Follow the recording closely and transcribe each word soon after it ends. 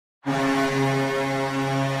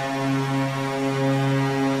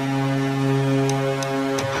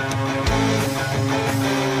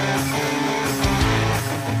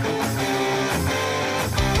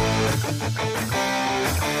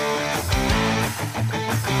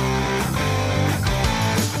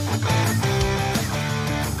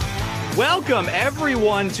Welcome,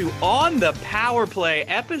 everyone, to On the Power Play,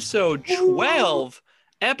 episode 12,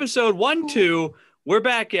 episode 1-2. We're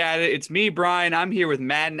back at it. It's me, Brian. I'm here with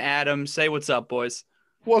Matt and Adam. Say what's up, boys.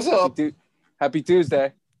 What's up? Happy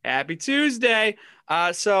Tuesday. Happy Tuesday.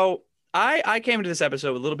 So I came into this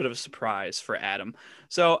episode with a little bit of a surprise for Adam.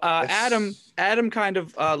 So Yes. Adam kind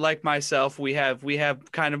of like myself, we have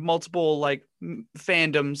kind of multiple like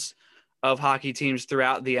fandoms of hockey teams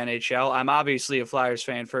throughout the NHL. I'm obviously a Flyers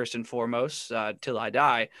fan first and foremost, till I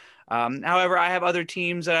die. However, I have other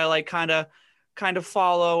teams that I like kind of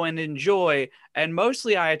follow and enjoy, and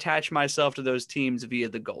mostly I attach myself to those teams via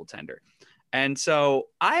the goaltender. And so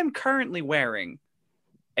I am currently wearing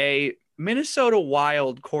a Minnesota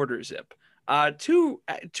Wild quarter zip. Two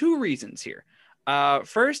reasons here.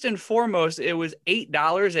 First and foremost, it was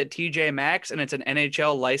 $8 at TJ Maxx, and it's an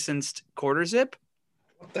NHL licensed quarter zip.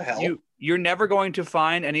 What the hell? You're never going to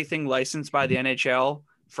find anything licensed by the NHL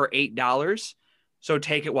for $8. So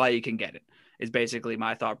take it while you can get it, is basically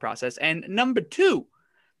my thought process. And number two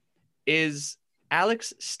is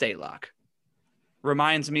Alex Stalock.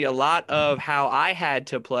 Reminds me a lot of how I had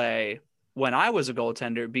to play when I was a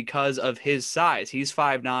goaltender because of his size. He's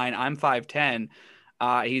 5'9", I'm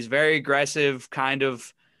 5'10". He's very aggressive, kind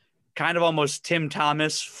of almost Tim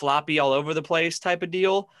Thomas, floppy all over the place type of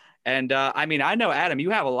deal. And I mean, I know, Adam,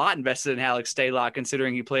 you have a lot invested in Alex Stalock,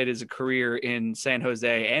 considering he played his career in San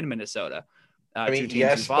Jose and Minnesota. I mean,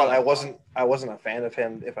 yes, but I wasn't a fan of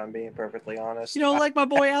him, if I'm being perfectly honest. You know, like my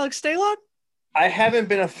boy Alex Stalock? I haven't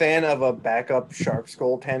been a fan of a backup Sharks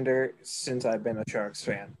goaltender since I've been a Sharks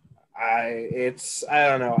fan. I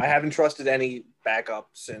don't know. I haven't trusted any backup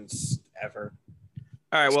since ever.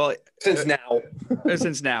 All right, well,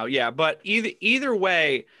 Since now. Yeah. But either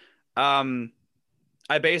way,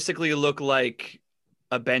 I basically look like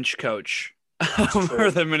a bench coach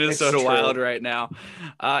for the Minnesota Wild right now.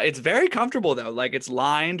 It's very comfortable though. Like, it's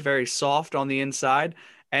lined, very soft on the inside,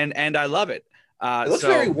 and I love it. It looks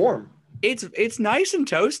very warm. It's nice and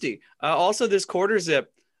toasty. Also, this quarter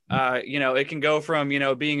zip, it can go from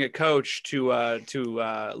being a coach to a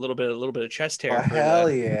little bit of chest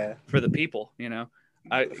hair. For the people.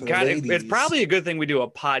 It's probably a good thing we do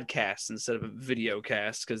a podcast instead of a video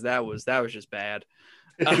cast, because that was just bad.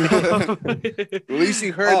 At least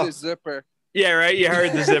you heard the zipper. Yeah, right. You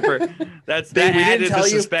heard the zipper. That added the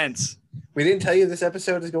suspense. We didn't tell you this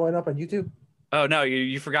episode is going up on YouTube. Oh no,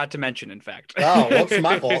 you forgot to mention, in fact. Oh, what's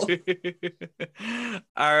my fault?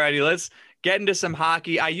 All righty, let's get into some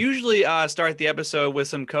hockey. I usually start the episode with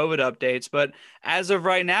some COVID updates, but as of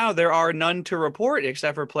right now, there are none to report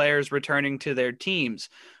except for players returning to their teams,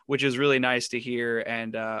 which is really nice to hear,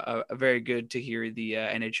 and very good to hear the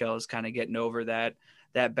NHL is kind of getting over that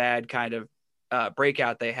bad kind of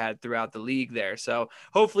breakout they had throughout the league there. So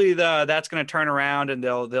hopefully that's going to turn around, and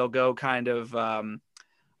they'll go kind of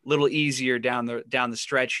little easier down the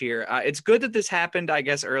stretch here. It's good that this happened, I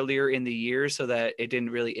guess, earlier in the year, so that it didn't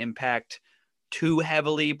really impact too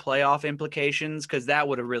heavily playoff implications, because that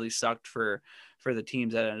would have really sucked for the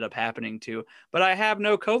teams that ended up happening to. But I have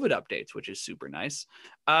no COVID updates, which is super nice.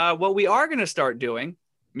 What we are going to start doing,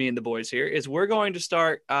 me and the boys here, is we're going to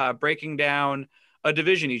start breaking down a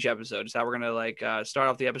division each episode. Is how we're going to start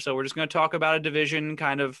off the episode. We're just going to talk about a division,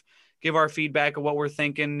 kind of give our feedback of what we're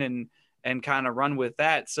thinking, and kind of run with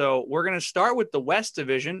that. So we're going to start with the West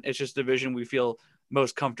Division. It's just a division we feel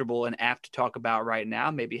most comfortable and apt to talk about right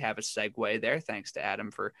now. Maybe have a segue there. Thanks to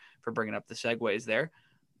Adam for bringing up the segues there.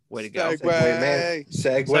 Way to go. Segue,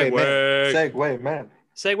 man.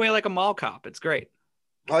 Segue like a mall cop. It's great.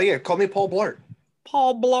 Oh, yeah. Call me Paul Blart.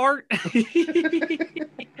 Paul Blart.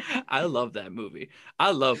 I love that movie.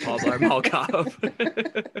 I love Paul Blart Mall Cop.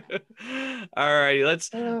 All righty, let's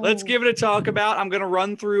give it a talk about. I'm going to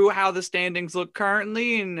run through how the standings look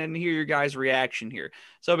currently and hear your guys' reaction here.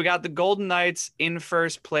 So we got the Golden Knights in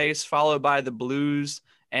first place, followed by the Blues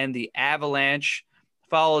and the Avalanche,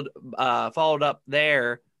 followed up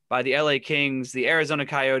there by the LA Kings, the Arizona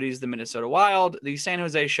Coyotes, the Minnesota Wild, the San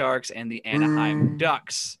Jose Sharks, and the Anaheim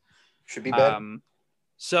Ducks. Should be bad.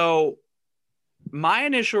 So my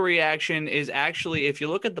initial reaction is actually, if you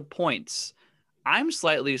look at the points, I'm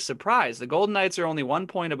slightly surprised. The Golden Knights are only 1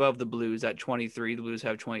 point above the Blues at 23. The Blues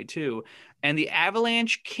have 22. And the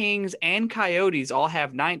Avalanche, Kings, and Coyotes all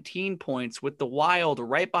have 19 points, with the Wild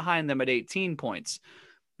right behind them at 18 points.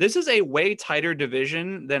 This is a way tighter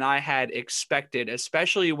division than I had expected,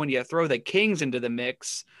 especially when you throw the Kings into the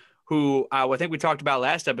mix, who I think we talked about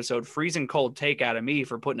last episode, freezing cold take out of me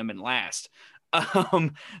for putting them in last.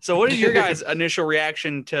 So what is your guys' initial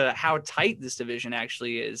reaction to how tight this division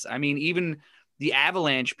actually is? I mean, even the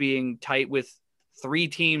Avalanche being tight with three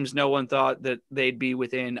teams no one thought that they'd be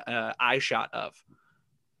within eye shot of.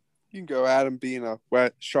 You can go Adam being a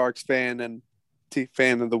Sharks fan and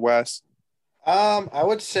fan of the West. I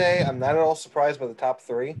would say I'm not at all surprised by the top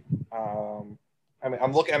three. I'm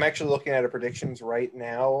actually looking at our predictions right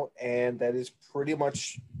now, and that is pretty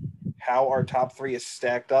much how our top three is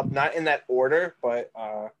stacked up. Not in that order, but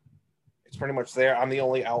it's pretty much there. I'm the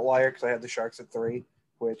only outlier because I had the Sharks at 3,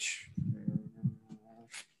 which.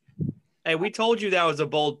 Hey, we told you that was a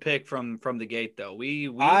bold pick from the gate, though. We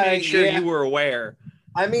made sure you were aware.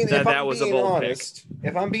 I mean, that if I'm was a being bold honest,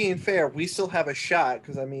 if I'm being fair, we still have a shot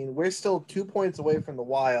because we're still 2 points away from the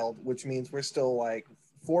Wild, which means we're still like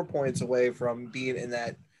 4 points away from being in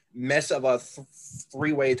that mess of a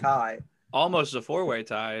three-way tie. Almost a four-way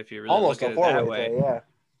tie, if you really look at it that way. Tie, yeah.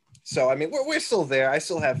 So I mean, we're still there. I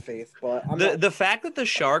still have faith, but the fact that the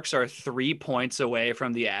Sharks are 3 points away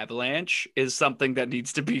from the Avalanche is something that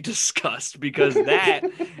needs to be discussed because that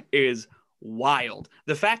is wild.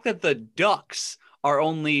 The fact that the Ducks are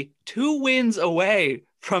only 2 wins away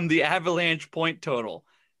from the Avalanche point total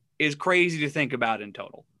is crazy to think about in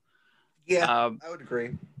total. Yeah, I would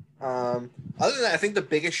agree. Other than that, I think the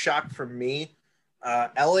biggest shock for me,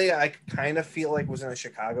 LA, I kind of feel like was in a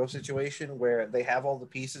Chicago situation where they have all the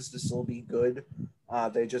pieces to still be good.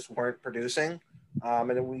 They just weren't producing.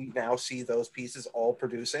 And we now see those pieces all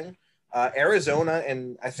producing. Arizona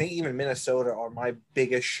and I think even Minnesota are my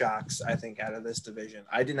biggest shocks, I think, out of this division.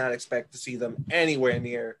 I did not expect to see them anywhere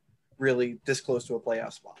near really this close to a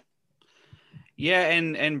playoff spot. Yeah,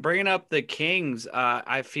 and bringing up the Kings,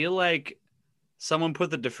 I feel like someone put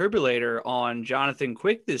the defibrillator on Jonathan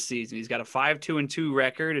Quick this season. He's got a 5-2-2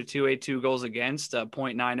 record, a 2.82 goals against, a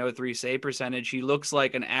 .903 save percentage. He looks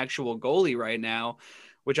like an actual goalie right now,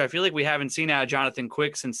 which I feel like we haven't seen out of Jonathan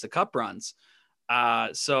Quick since the Cup runs.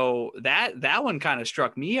 So that one kind of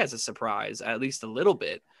struck me as a surprise, at least a little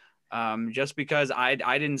bit, just because I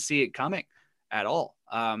didn't see it coming at all.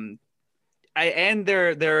 And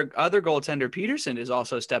their other goaltender Peterson is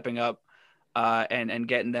also stepping up and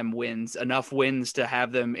getting them wins, enough wins to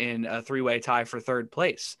have them in a 3-way tie for third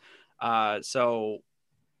place. So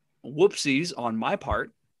whoopsies on my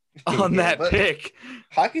part on that pick.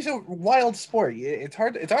 Hockey's a wild sport. It's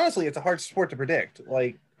hard. It's a hard sport to predict.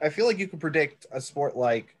 Like, I feel like you could predict a sport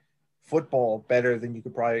like football better than you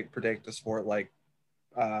could probably predict a sport like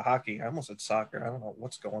hockey. I almost said soccer. I don't know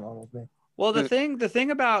what's going on with me. Well, the thing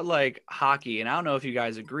about like hockey, and I don't know if you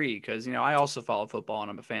guys agree, because I also follow football and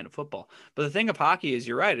I'm a fan of football. But the thing of hockey is,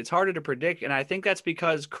 you're right, it's harder to predict, and I think that's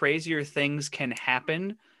because crazier things can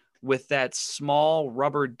happen with that small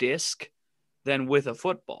rubber disc than with a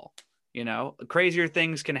football. Crazier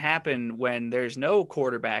things can happen when there's no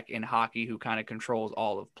quarterback in hockey who kind of controls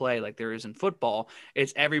all of play like there is in football.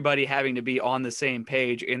 It's everybody having to be on the same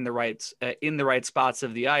page in the right spots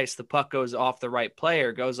of the ice. The puck goes off the right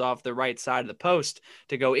player, goes off the right side of the post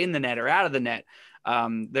to go in the net or out of the net.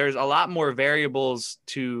 There's a lot more variables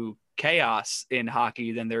to chaos in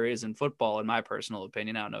hockey than there is in football, in my personal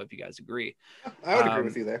opinion. I don't know if you guys agree. I would agree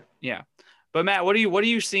with you there. Yeah. But Matt, what are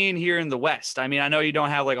you seeing here in the West? I mean, I know you don't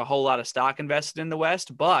have like a whole lot of stock invested in the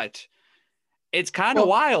West, but it's kind of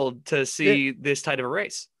wild to see this type of a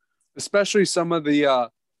race. Especially some of the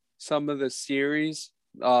series.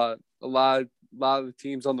 A lot of the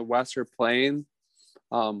teams on the West are playing.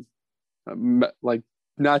 Like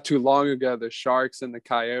not too long ago, the Sharks and the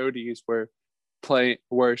Coyotes were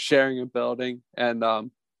sharing a building, and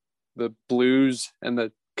the Blues and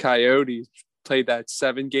the Coyotes played that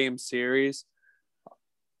 7-game series,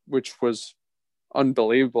 which was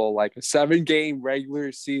unbelievable. Like a 7-game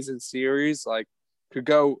regular season series, like could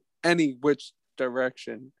go any which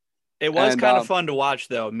direction. It was kind of fun to watch,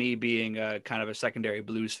 though, me being a kind of a secondary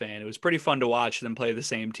Blues fan. It was pretty fun to watch them play the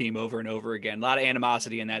same team over and over again. A lot of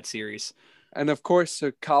animosity in that series. And of course,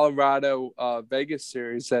 the Colorado Vegas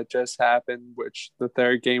series that just happened, which the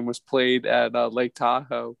third game was played at Lake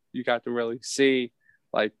Tahoe. You got to really see,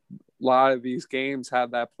 like, a lot of these games have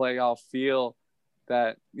that playoff feel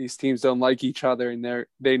that these teams don't like each other, and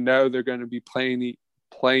they know they're going to be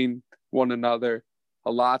playing one another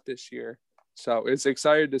a lot this year. So it's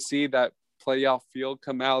exciting to see that playoff feel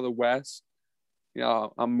come out of the West.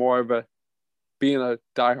 I'm more of being a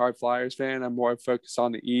diehard Flyers fan, I'm more focused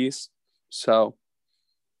on the East. So,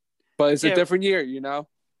 but it's a different year,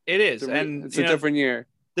 It is. It's a different year.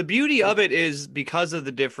 The beauty of it is because of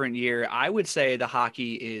the different year, I would say the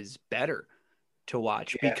hockey is better to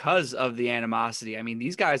watch because of the animosity. I mean,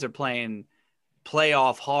 these guys are playing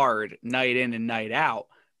playoff hard night in and night out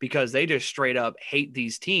because they just straight up hate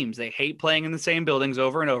these teams. They hate playing in the same buildings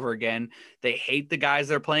over and over again. They hate the guys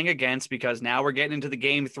they're playing against, because now we're getting into the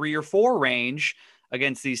game 3 or 4 range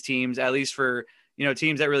against these teams, at least for,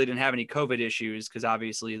 teams that really didn't have any COVID issues, because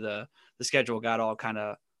obviously the schedule got all kind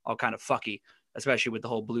of fucky, especially with the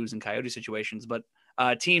whole Blues and Coyote situations. But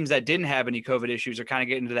teams that didn't have any COVID issues are kind of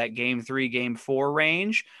getting to that game 3, game 4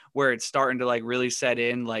 range, where it's starting to like really set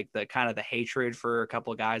in, like the kind of the hatred for a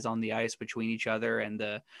couple of guys on the ice between each other, and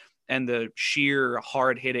the sheer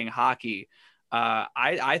hard hitting hockey.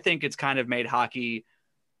 I think it's kind of made hockey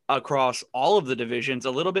across all of the divisions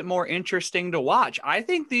a little bit more interesting to watch. I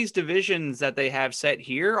think these divisions that they have set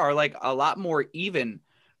here are like a lot more even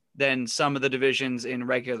than some of the divisions in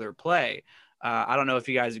regular play. I don't know if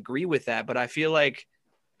you guys agree with that, but I feel like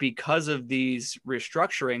because of these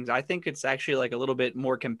restructurings, I think it's actually like a little bit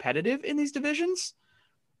more competitive in these divisions.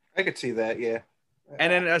 I could see that, yeah.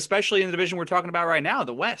 And then especially in the division we're talking about right now,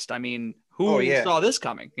 the West. I mean, who saw this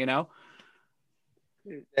coming, And now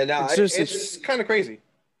it's kind of crazy.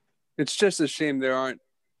 It's just a shame there aren't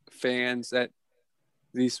fans at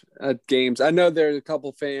these games. I know there's a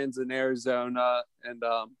couple fans in Arizona, and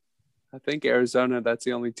I think Arizona, that's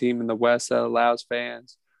the only team in the West that allows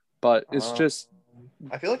fans. But it's just...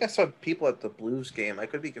 I feel like I saw people at the Blues game. I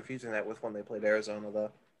could be confusing that with when they played Arizona,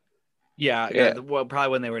 though. Yeah. Well,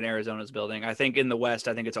 probably when they were in Arizona's building. I think in the West,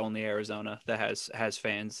 I think it's only Arizona that has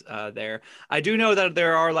fans there. I do know that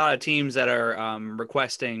there are a lot of teams that are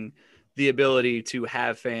requesting the ability to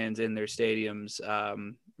have fans in their stadiums,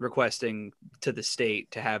 requesting to the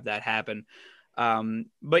state to have that happen.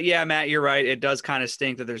 But yeah, Matt, you're right. It does kind of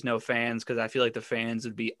stink that there's no fans, because I feel like the fans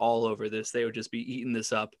would be all over this. They would just be eating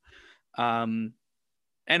this up.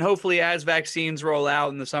 And hopefully as vaccines roll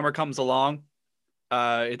out and the summer comes along,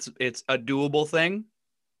 it's a doable thing,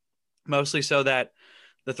 mostly so that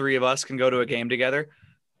the 3 of us can go to a game together.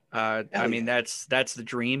 I mean, that's the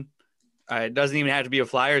dream. It doesn't even have to be a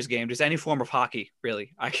Flyers game, just any form of hockey,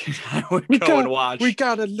 really. I would go and watch. We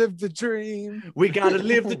gotta live the dream. We gotta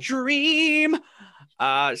live the dream.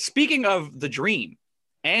 Speaking of the dream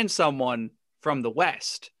and someone from the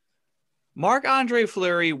West, Marc-Andre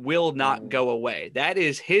Fleury will not go away. That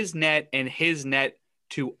is his net and his net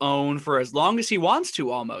to own for as long as he wants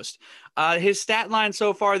to, almost. His stat line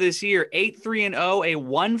so far this year, 8-3-0, a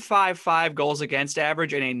 1.55 goals against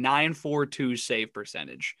average, and a 9.42 save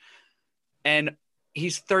percentage. And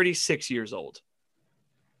he's 36 years old.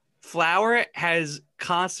 Flower has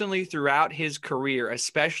constantly throughout his career,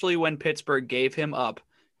 especially when Pittsburgh gave him up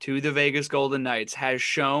to the Vegas Golden Knights, has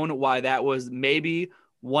shown why that was maybe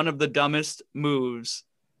one of the dumbest moves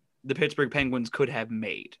the Pittsburgh Penguins could have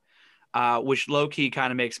made, which low-key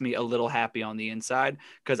kind of makes me a little happy on the inside,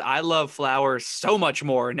 because I love Flower so much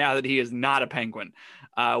more now that he is not a Penguin.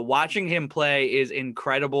 Watching him play is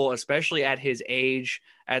incredible, especially at his age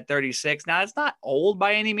at 36. Now, it's not old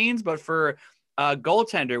by any means, but for a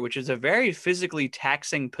goaltender, which is a very physically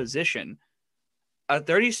taxing position, a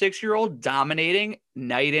 36-year-old dominating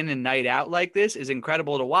night in and night out like this is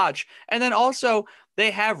incredible to watch. And then also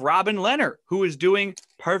they have Robin Lehner, who is doing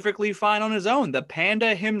perfectly fine on his own, the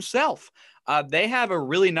Panda himself. They have a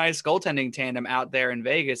really nice goaltending tandem out there in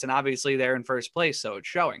Vegas, and obviously they're in first place, so it's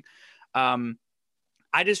showing.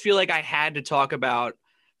 I just feel like I had to talk about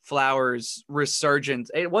Flower's resurgence.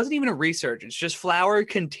 It wasn't even a resurgence, just Flower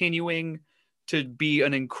continuing to be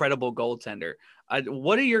an incredible goaltender.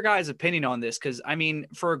 What are your guys' opinion on this? Because, I mean,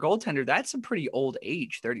 for a goaltender, that's a pretty old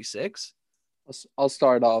age, 36. I'll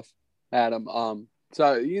start off, Adam.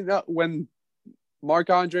 So, when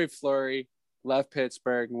Marc-Andre Fleury left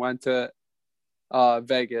Pittsburgh and went to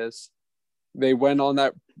Vegas, they went on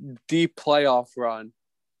that deep playoff run.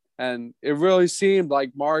 And it really seemed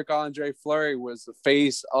like Marc-Andre Fleury was the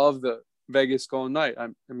face of the Vegas Golden Knights.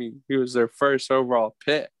 I mean, he was their first overall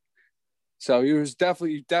pick. So he was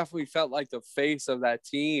definitely felt like the face of that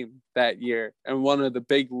team that year, and one of the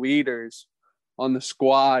big leaders on the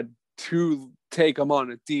squad to take them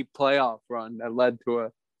on a deep playoff run that led to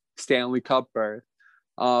a Stanley Cup berth.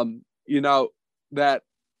 That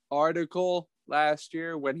article last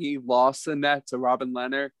year when he lost the net to Robin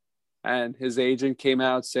Lehner, and his agent came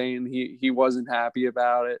out saying he wasn't happy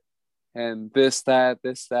about it, and this, that,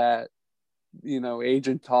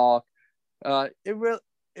 agent talk.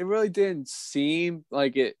 It really didn't seem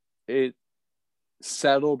like it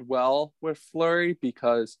settled well with Fleury,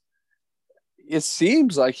 because it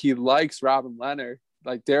seems like he likes Robin Lehner.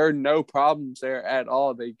 Like, there are no problems there at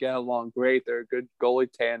all. They get along great. They're a good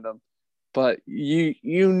goalie tandem. But he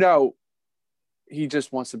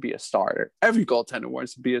just wants to be a starter. Every goaltender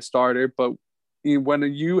wants to be a starter, but when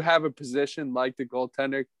you have a position like the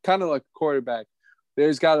goaltender, kind of like a quarterback,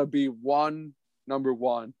 There's got to be one number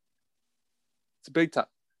one. It's a big time.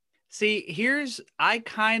 See,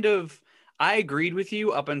 I agreed with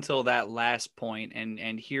you up until that last point,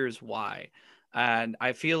 and here's why. And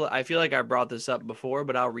I feel like I brought this up before,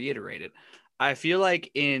 but I'll reiterate it. I feel like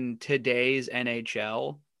in today's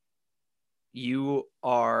NHL, you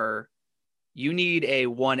need a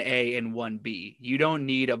 1A and 1B. You don't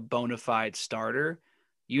need a bona fide starter.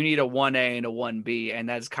 You need a 1A and a 1B, and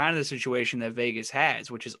that's kind of the situation that Vegas has,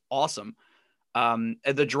 which is awesome.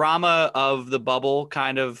 The drama of the bubble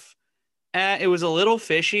kind of it was a little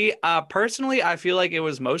fishy. Personally, I feel like it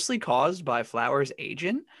was mostly caused by Flowers'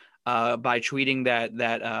 agent by tweeting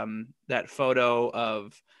that photo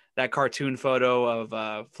of that cartoon photo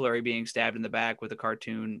of Fleury being stabbed in the back with a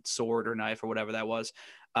cartoon sword or knife or whatever that was.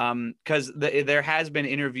 Because there has been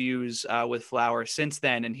interviews with Flower since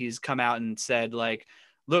then, and he's come out and said like,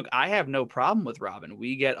 "Look, I have no problem with Robin.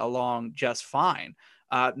 We get along just fine."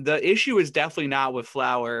 The issue is definitely not with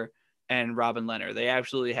Flower and Robin Lehner. They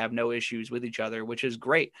absolutely have no issues with each other, which is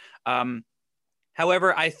great.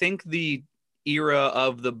 However, I think the era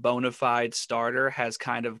of the bona fide starter has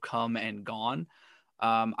kind of come and gone.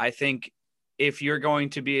 I think if you're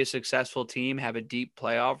going to be a successful team, have a deep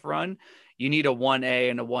playoff run, you need a 1A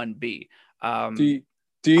and a 1B. Do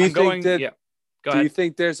you think that? Yeah, go do ahead. you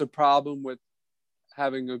think there's a problem with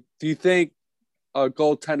having a? Do you think a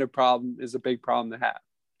goaltender problem is a big problem to have?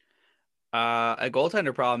 A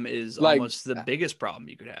goaltender problem is Like, almost the biggest problem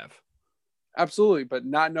you could have. Absolutely, but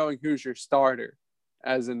not knowing who's your starter,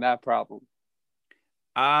 as in that problem.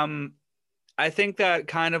 I think that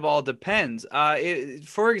kind of all depends.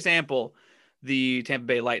 For example, the Tampa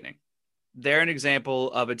Bay Lightning. They're an example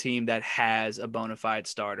of a team that has a bona fide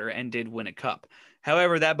starter and did win a cup.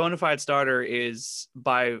 However, that bona fide starter is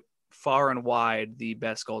by far and wide the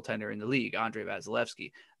best goaltender in the league, Andrei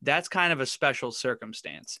Vasilevsky. That's kind of a special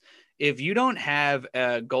circumstance. If you don't have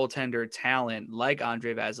a goaltender talent like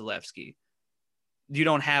Andrei Vasilevsky, you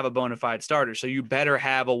don't have a bona fide starter. So you better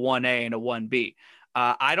have a 1A and a 1B.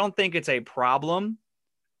 I don't think it's a problem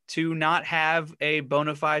to not have a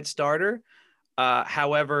bona fide starter.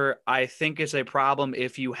 However, I think it's a problem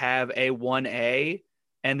if you have a 1A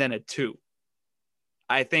and then a 2.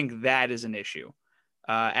 I think that is an issue.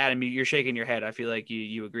 Adam, you're shaking your head. I feel like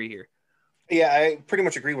you agree here. Yeah, I pretty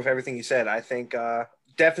much agree with everything you said. I think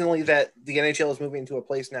definitely that the NHL is moving into a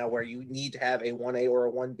place now where you need to have a 1A or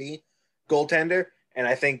a 1B goaltender. And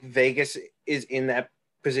I think Vegas is in that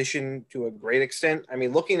position to a great extent. I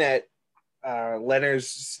mean, looking at Leonard's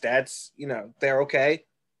stats, they're okay.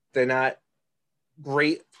 They're not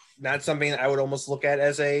great. Not something I would almost look at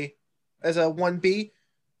as a 1B,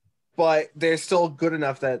 but they're still good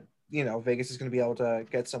enough that, Vegas is going to be able to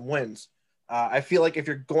get some wins. I feel like if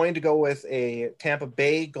you're going to go with a Tampa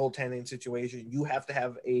Bay goaltending situation, you have to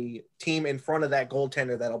have a team in front of that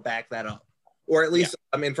goaltender that'll back that up, or at least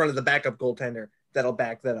in front of the backup goaltender that'll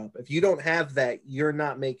back that up. If you don't have that, you're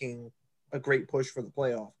not making a great push for the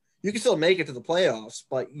playoff. You can still make it to the playoffs,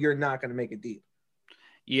 but you're not going to make it deep.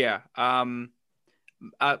 Yeah.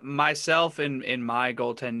 Myself in my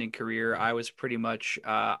goaltending career, I was pretty much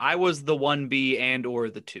I was the 1B and or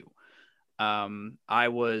the 2. I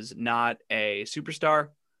was not a superstar.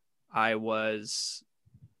 I was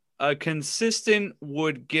a consistent,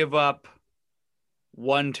 would give up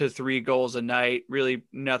 1 to 3 goals a night, really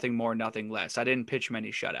nothing more, nothing less. I didn't pitch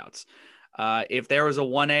many shutouts. If there was a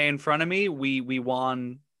 1A in front of me, we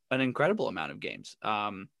won an incredible amount of games.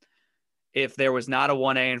 If there was not a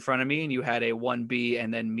 1A in front of me and you had a 1B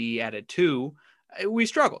and then me at a 2, we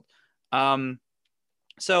struggled.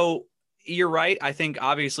 So you're right. I think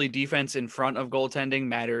obviously defense in front of goaltending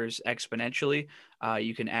matters exponentially.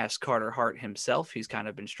 You can ask Carter Hart himself. He's kind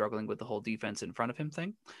of been struggling with the whole defense in front of him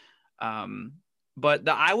thing. But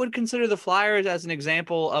I would consider the Flyers as an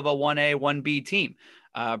example of a 1A, 1B team.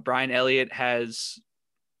 Brian Elliott has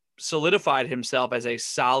solidified himself as a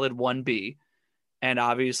solid 1B. And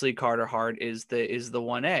obviously Carter Hart is the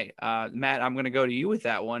 1A. Matt, I'm going to go to you with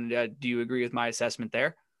that one. Do you agree with my assessment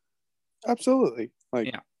there? Absolutely.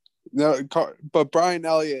 No, but Brian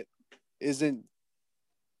Elliott isn't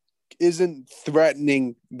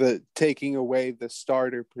threatening the taking away the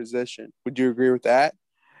starter position. Would you agree with that?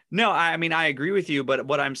 No, I mean, I agree with you, but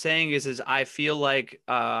what I'm saying is I feel like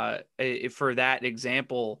for that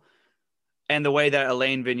example and the way that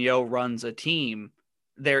Alain Vigneault runs a team,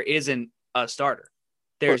 there isn't a starter.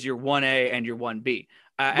 There's your 1A and your 1B.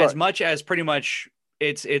 As much as pretty much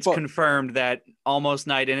it's confirmed that almost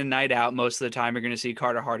night in and night out, most of the time you're going to see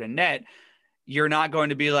Carter Hart in net. You're not going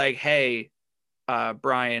to be like, hey,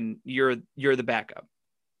 Brian, you're the backup.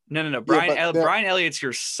 No. Brian Elliott's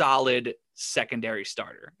your solid secondary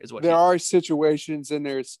starter is what there are situations in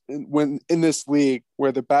this league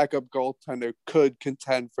where the backup goaltender could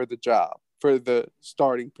contend for the job, for the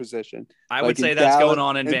starting position. I would say that's going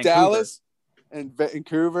on in Vancouver. Dallas and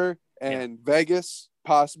Vancouver and Vegas,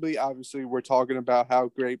 possibly. Obviously, we're talking about how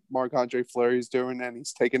great Marc-Andre Fleury is doing, and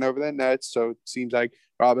he's taking over the Nets. So it seems like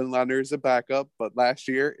Robin Lehner is a backup. But last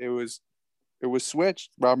year, it was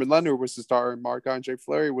switched. Robin Lehner was the starter, and Marc-Andre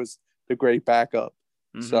Fleury was the great backup.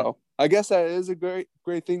 Mm-hmm. So I guess that is a great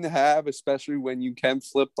thing to have, especially when you can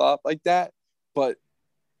flip flop like that. But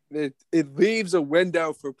it leaves a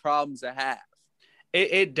window for problems to have.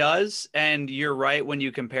 It does, and you're right when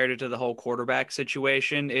you compared it to the whole quarterback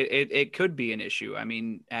situation. It could be an issue. I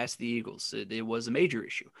mean, ask the Eagles. It was a major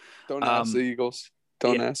issue. Don't ask the Eagles.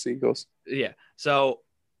 Don't ask the Eagles. Yeah. So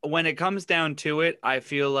when it comes down to it, I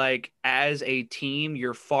feel like as a team,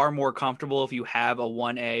 you're far more comfortable if you have a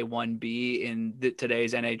 1A, 1B in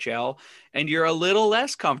today's NHL, and you're a little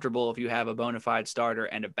less comfortable if you have a bona fide starter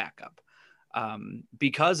and a backup.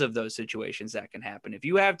 Because of those situations that can happen. If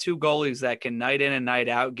you have two goalies that can night in and night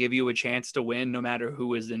out give you a chance to win no matter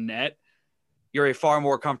who is in net, you're a far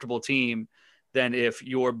more comfortable team than if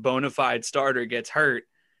your bona fide starter gets hurt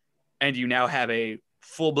and you now have a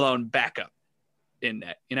full-blown backup in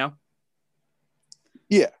net, you know?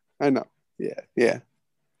 Yeah, I know. Yeah.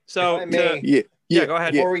 So, go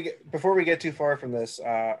ahead. Before we get too far from this,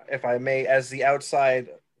 if I may, as the outside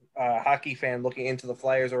hockey fan looking into the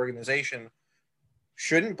Flyers organization,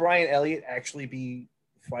 shouldn't Brian Elliott actually be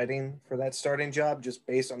fighting for that starting job just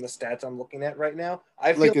based on the stats I'm looking at right now?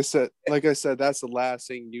 Like I said, that's the last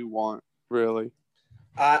thing you want, really.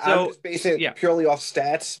 I'm just basing it purely off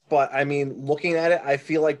stats, but I mean, looking at it, I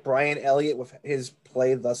feel like Brian Elliott with his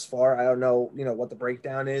play thus far, I don't know, what the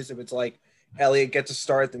breakdown is. If it's like Elliott gets a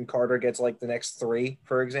start, then Carter gets like the next 3,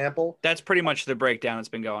 for example. That's pretty much the breakdown that's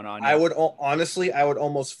been going on. Yeah. I would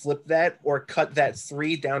almost flip that or cut that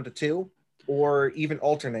 3 down to 2 or even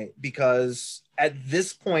alternate, because at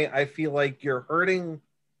this point, I feel like you're hurting.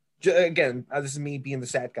 Again, this is me being the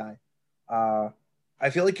stat guy. I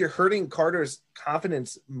feel like you're hurting Carter's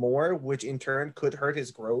confidence more, which in turn could hurt his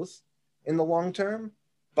growth in the long term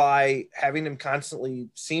by having him constantly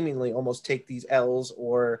seemingly almost take these L's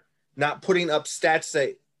or not putting up stats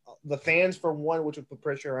that the fans, for one, which would put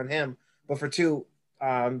pressure on him, but for two,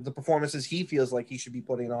 the performances he feels like he should be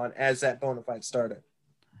putting on as that bona fide starter.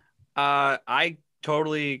 I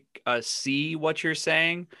totally see what you're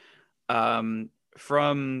saying.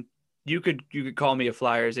 You could call me a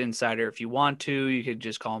Flyers insider if you want to. You could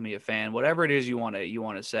just call me a fan. Whatever it is you want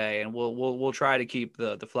to say, and we'll try to keep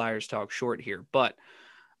the Flyers talk short here. But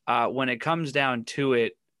when it comes down to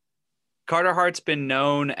it, Carter Hart's been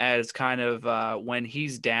known as kind of when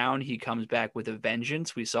he's down, he comes back with a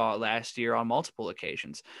vengeance. We saw it last year on multiple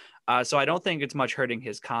occasions. So I don't think it's much hurting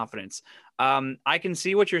his confidence. I can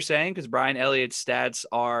see what you're saying because Brian Elliott's stats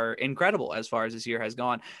are incredible as far as this year has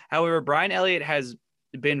gone. However, Brian Elliott has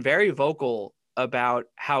been very vocal about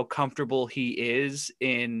how comfortable he is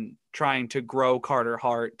in trying to grow Carter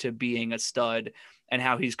Hart to being a stud and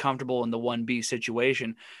how he's comfortable in the 1B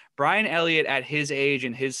situation. Brian Elliott at his age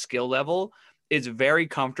and his skill level is very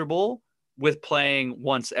comfortable with playing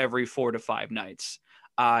once every 4 to 5 nights.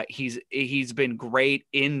 He's been great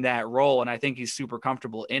in that role, and I think he's super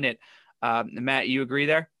comfortable in it. Matt, you agree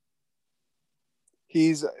there?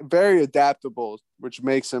 He's very adaptable, which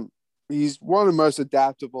makes him he's one of the most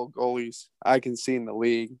adaptable goalies I can see in the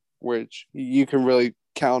league, which you can really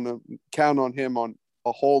count on him on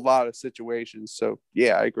a whole lot of situations. So,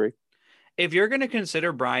 yeah, I agree. If you're going to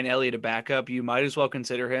consider Brian Elliott a backup, you might as well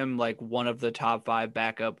consider him like one of the top 5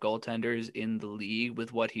 backup goaltenders in the league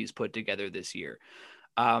with what he's put together this year.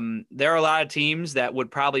 There are a lot of teams that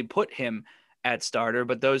would probably put him at starter,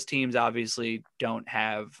 but those teams obviously don't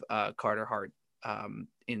have Carter Hart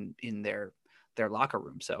in their locker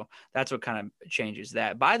room. So that's what kind of changes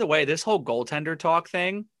that. By the way, this whole goaltender talk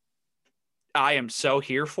thing, I am so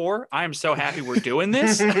here for. I am so happy we're doing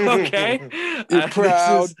this. Okay. You're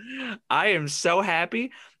proud. I am so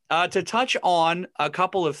happy to touch on a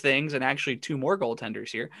couple of things and actually 2 more goaltenders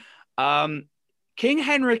here. King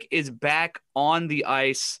Henrik is back on the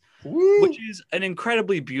ice, which is an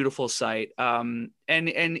incredibly beautiful sight. And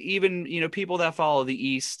even, people that follow the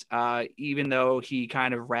East, even though he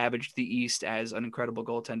kind of ravaged the East as an incredible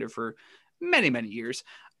goaltender for many, many years,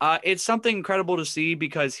 it's something incredible to see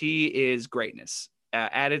because he is greatness.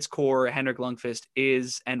 At its core, Henrik Lundqvist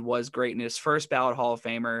is and was greatness. First ballot Hall of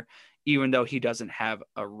Famer, even though he doesn't have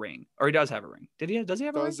a ring. Or he does have a ring. Does he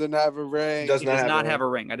have a ring? Doesn't have a ring. He does not have a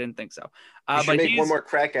ring. I didn't think so. He should make one more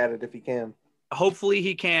crack at it if he can. hopefully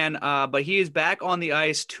he can, but he is back on the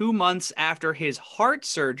ice 2 months after his heart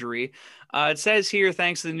surgery. It says here,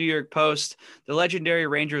 thanks to the New York Post, the legendary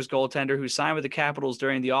Rangers goaltender who signed with the Capitals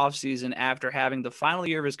during the offseason after having the final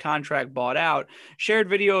year of his contract bought out, shared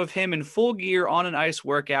video of him in full gear on an ice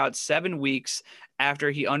workout 7 weeks after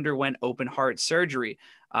he underwent open heart surgery.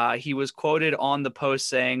 He was quoted on the Post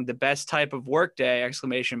saying, "The best type of workday!"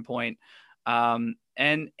 exclamation point. And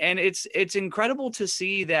it's incredible to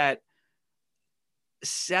see that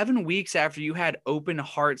 7 weeks after you had open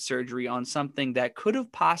heart surgery on something that could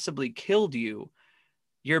have possibly killed you,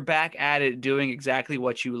 you're back at it doing exactly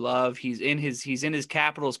what you love. He's in his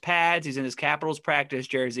Capitals pads, he's in his Capitals practice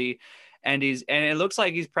jersey, and it looks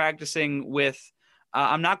like he's practicing with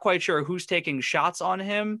I'm not quite sure who's taking shots on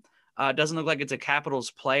him. It doesn't look like it's a Capitals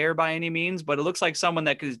player by any means, but it looks like someone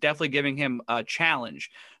that is definitely giving him a challenge.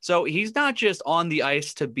 So he's not just on the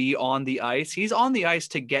ice to be on the ice. He's on the ice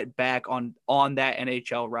to get back on that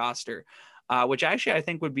NHL roster, which actually I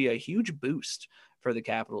think would be a huge boost for the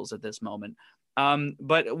Capitals at this moment.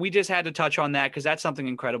 But we just had to touch on that because that's something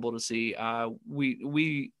incredible to see.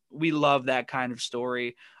 We love that kind of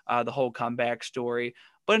story, the whole comeback story.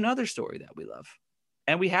 But another story that we love,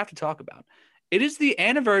 and we have to talk about, it is the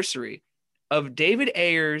anniversary of David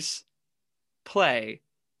Ayer's play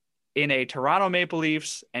in a Toronto Maple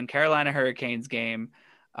Leafs and Carolina Hurricanes game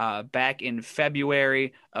back in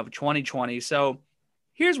February of 2020. So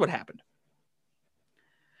here's what happened.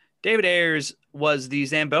 David Ayers was the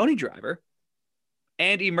Zamboni driver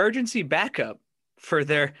and emergency backup for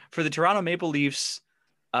the Toronto Maple Leafs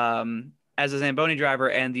as a Zamboni driver,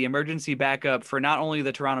 and the emergency backup for not only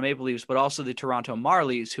the Toronto Maple Leafs, but also the Toronto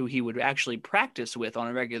Marlies, who he would actually practice with on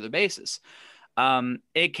a regular basis.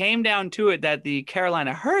 It came down to it that the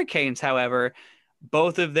Carolina Hurricanes, however,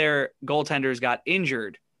 both of their goaltenders got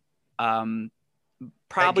injured.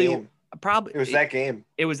 Probably it was that game.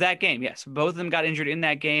 It was that game. Yes. Both of them got injured in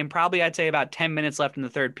that game. Probably I'd say about 10 minutes left in the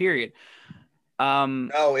third period.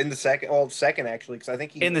 No, in the second. Well, second actually, because I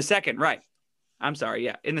think in the second, right? I'm sorry,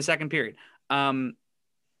 yeah, in the second period. And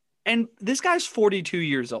this guy's 42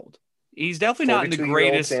 years old. He's definitely not in the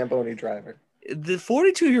greatest Zamboni driver. The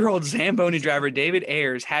 42-year-old Zamboni driver, David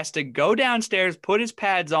Ayers, has to go downstairs, put his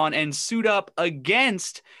pads on, and suit up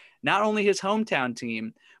against not only his hometown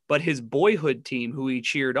team, but his boyhood team, who he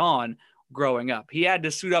cheered on growing up. He had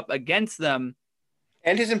to suit up against them.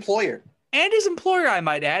 And his employer. And his employer, I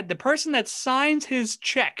might add, the person that signs his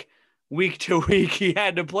check week to week, he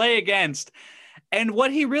had to play against. And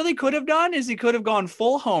what he really could have done is he could have gone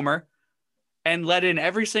full homer and let in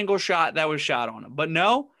every single shot that was shot on him. But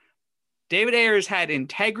no, David Ayers had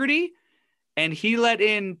integrity, and he let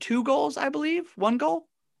in 2 goals, I believe. 1 goal?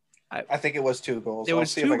 I think it was 2 goals. It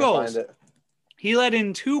was 2 goals. He let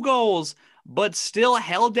in 2 goals, but still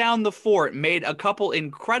held down the fort, made a couple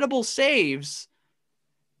incredible saves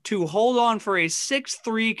to hold on for a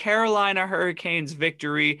 6-3 Carolina Hurricanes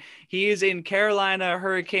victory. He is in Carolina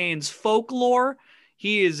Hurricanes folklore.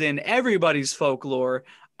 He is in everybody's folklore.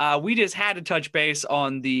 We just had to touch base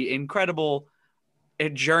on the incredible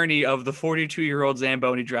journey of the 42-year-old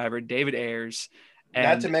Zamboni driver, David Ayers. And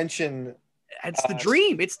not to mention, it's the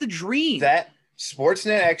dream. It's the dream. That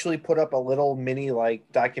Sportsnet actually put up a little mini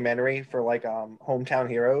documentary for hometown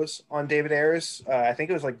heroes on David Ayers. I think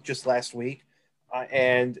it was just last week.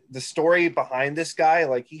 And the story behind this guy,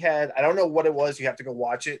 he had, I don't know what it was. You have to go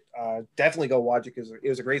watch it. Definitely go watch it because it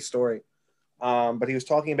was a great story. But he was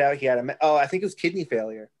talking about he had I think it was kidney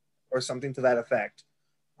failure or something to that effect,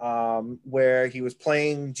 where he was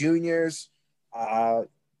playing juniors, was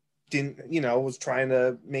trying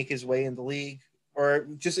to make his way in the league or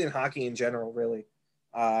just in hockey in general, really.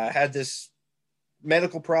 Had this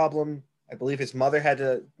medical problem. I believe his mother had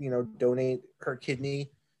to, donate her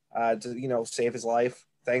kidney to save his life.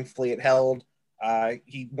 Thankfully it held.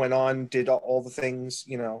 He went on, did all the things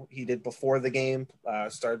he did before the game,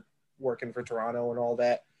 started working for Toronto and all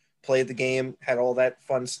that, played the game, had all that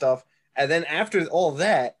fun stuff, and then after all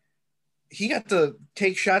that he got to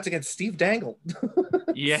take shots against Steve Dangle.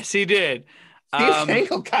 Yes, he did. Steve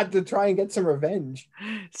Dangle got to try and get some revenge.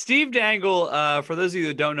 Steve Dangle, for those of you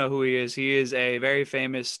that don't know who he is a very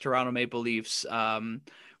famous Toronto Maple Leafs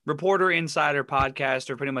reporter, insider,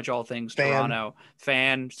 podcaster, pretty much all things Toronto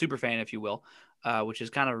fan, super fan, if you will, which is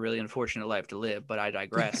kind of a really unfortunate life to live, but I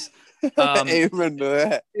digress. Amen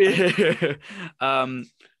to that.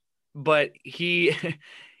 But he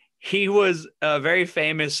was very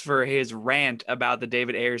famous for his rant about the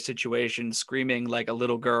David Ayers situation, screaming like a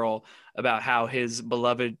little girl about how his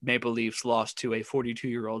beloved Maple Leafs lost to a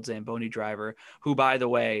 42-year-old Zamboni driver, who, by the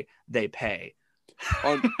way, they pay.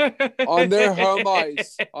 on their home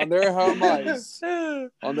ice, on their home ice,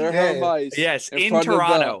 on their home ice. Yes, in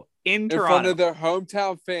Toronto. In front of their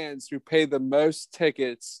hometown fans who pay the most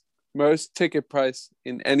ticket price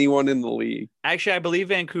in anyone in the league. Actually, I believe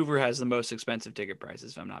Vancouver has the most expensive ticket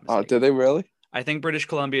prices, if I'm not mistaken. Oh, do they really? I think British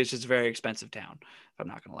Columbia is just a very expensive town, if I'm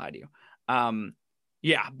not going to lie to you.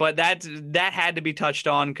 Yeah, but that had to be touched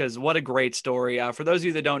on because what a great story. For those of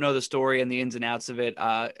you that don't know the story and the ins and outs of it,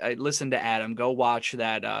 I listened to Adam. Go watch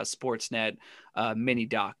that Sportsnet mini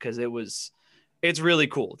doc because it's really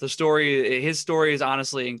cool. His story is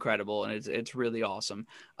honestly incredible, and it's really awesome.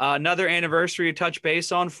 Another anniversary to touch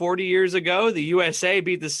base on: 40 years ago, the USA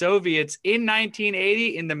beat the Soviets in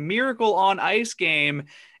 1980 in the Miracle on Ice game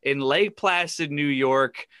in Lake Placid, New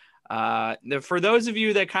York. For those of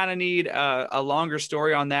you that kind of need a longer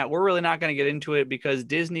story on that, we're really not going to get into it because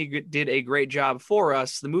Disney did a great job for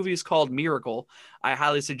us. The movie is called Miracle. I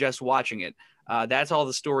highly suggest watching it. That's all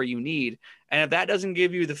the story you need. And if that doesn't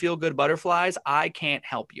give you the feel-good butterflies, I can't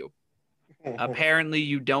help you. Apparently,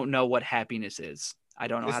 you don't know what happiness is. I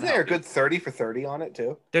don't know how to help you. Isn't there a good 30 for 30 on it,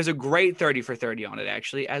 too? There's a great 30 for 30 on it,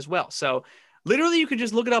 actually, as well. So literally, you could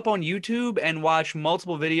just look it up on YouTube and watch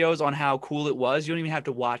multiple videos on how cool it was. You don't even have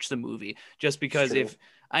to watch the movie just because if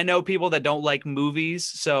I know people that don't like movies,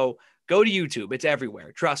 so go to YouTube. It's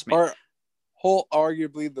everywhere. Trust me.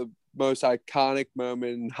 Arguably the most iconic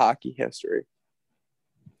moment in hockey history.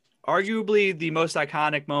 Arguably the most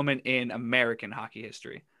iconic moment in American hockey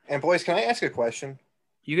history. And boys, can I ask a question?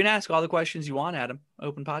 You can ask all the questions you want, Adam.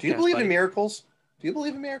 Open podcast. Do you believe buddy. in miracles? Do you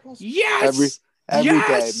believe in miracles? Yes. Every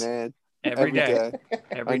yes! day, man. Every day.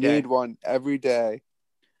 I need one every day.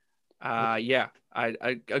 Yeah.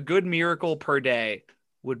 A good miracle per day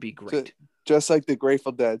would be great. Just like the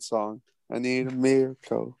Grateful Dead song. I need a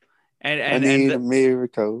miracle. And I need a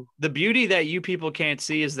miracle. The beauty that you people can't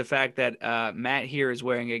see is the fact that Matt here is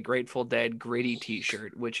wearing a Grateful Dead gritty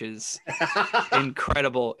t-shirt, which is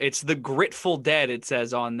incredible. It's the Grateful Dead, it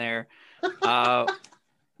says on there.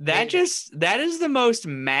 That is the most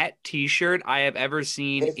Matt t-shirt I have ever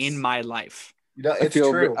seen in my life. You know, it's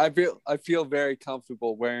true. I feel very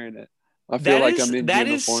comfortable wearing it. I feel like I'm in that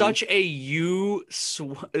uniform. Is such a U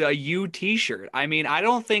t-shirt. I mean, I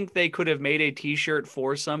don't think they could have made a t-shirt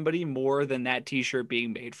for somebody more than that t-shirt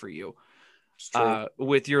being made for you.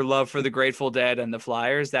 With your love for the Grateful Dead and the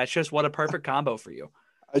Flyers, that's just what a perfect combo for you.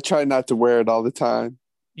 I try not to wear it all the time.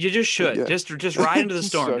 You just should. Yeah. Just ride into the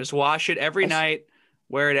storm. Just wash it every night.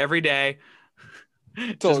 Wear it every day.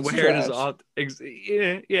 Just wear it as all.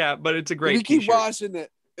 Yeah, but it's a great t-shirt. If you keep washing it,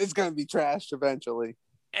 it's gonna be trashed eventually.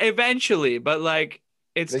 But like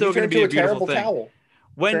it's still going to be a beautiful thing. Towel.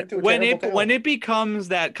 When it becomes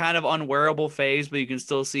that kind of unwearable phase, but you can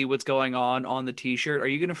still see what's going on the t-shirt, are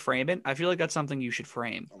you going to frame it? I feel like that's something you should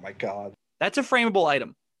frame. Oh my god, that's a frameable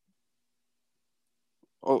item.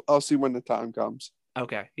 I'll see when the time comes.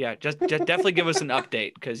 Okay, yeah, just definitely give us an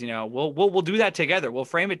update because we'll do that together. We'll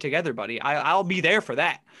frame it together, buddy. I'll be there for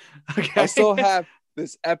that. Okay. I still have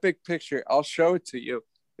this epic picture. I'll show it to you.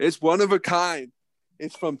 It's one of a kind.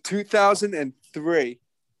 It's from 2003.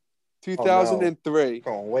 2003. Oh, no.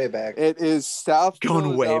 Going way back. It is South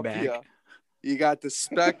Going way back. You got the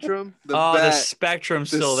Spectrum. The Spectrum's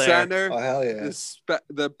still there. The center. Oh, hell yeah.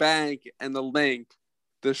 The bank and the link.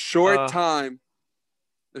 The short time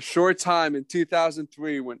in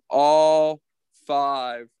 2003 when all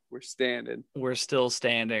five were standing. We're still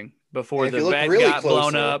standing. Before the vet got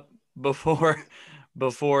blown up.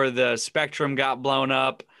 Before the Spectrum got blown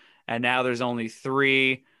up. And now there's only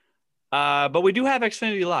 3. But we do have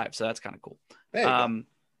Xfinity Live, so that's kind of cool.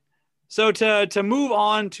 So to move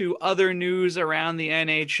on to other news around the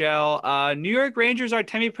NHL, New York Rangers'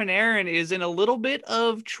 Artemi Panarin is in a little bit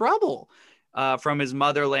of trouble from his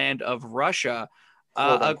motherland of Russia.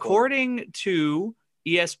 According to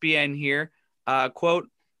ESPN here, quote,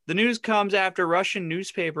 the news comes after Russian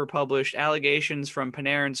newspaper published allegations from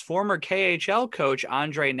Panarin's former KHL coach,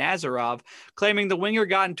 Andrei Nazarov, claiming the winger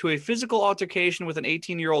got into a physical altercation with an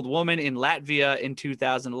 18-year-old woman in Latvia in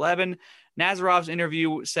 2011. Nazarov's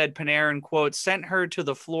interview said Panarin, quote, sent her to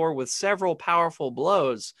the floor with several powerful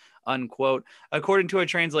blows, unquote. According to a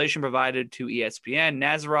translation provided to ESPN,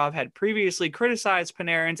 Nazarov had previously criticized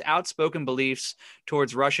Panarin's outspoken beliefs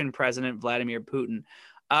towards Russian President Vladimir Putin.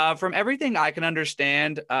 From everything I can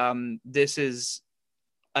understand, this is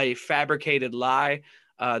a fabricated lie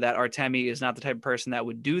that Artemi is not the type of person that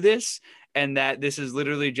would do this, and that this is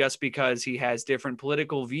literally just because he has different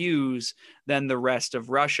political views than the rest of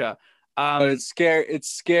Russia. But it's scary. It's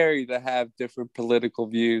scary to have different political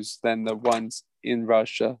views than the ones in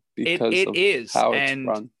Russia because it of is how it's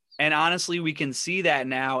run. And honestly, we can see that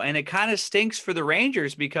now. And it kind of stinks for the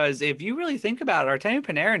Rangers because if you really think about it, Artemi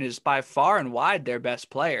Panarin is by far and wide their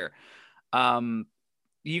best player. Um,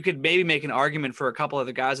 you could maybe make an argument for a couple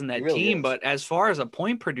other guys on that really team, is. but as far as a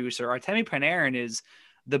point producer, Artemi Panarin is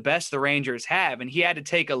the best the Rangers have. And he had to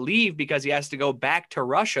take a leave because he has to go back to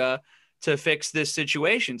Russia to fix this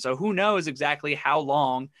situation. So who knows exactly how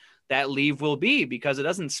long that leave will be, because it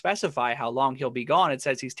doesn't specify how long he'll be gone. It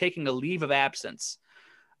says he's taking a leave of absence.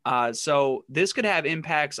 So this could have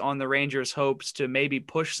impacts on the Rangers' hopes to maybe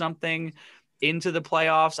push something into the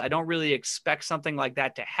playoffs. I don't really expect something like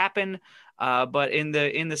that to happen. But in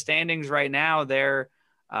the standings right now, they're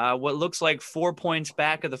what looks like 4 points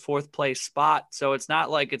back of the fourth place spot. So it's not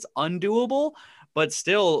like it's undoable, but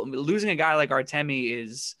still losing a guy like Artemi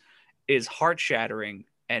is heart shattering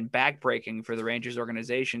and backbreaking for the Rangers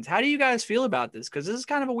organizations. How do you guys feel about this? Because this is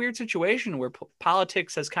kind of a weird situation where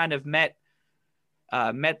politics has kind of met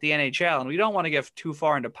the NHL, and we don't want to get too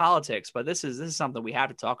far into politics, but this is something we have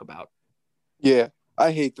to talk about. Yeah,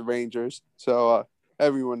 I hate the Rangers, so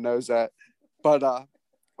everyone knows that. But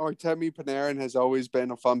Artemi Panarin has always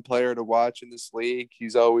been a fun player to watch in this league.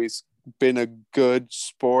 He's always been a good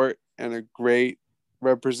sport and a great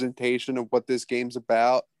representation of what this game's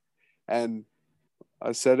about. And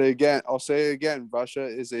I said it again. I'll say it again. Russia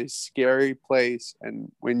is a scary place,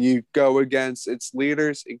 and when you go against its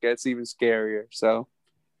leaders, it gets even scarier. So,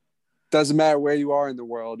 doesn't matter where you are in the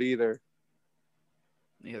world either.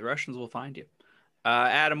 Yeah, the Russians will find you.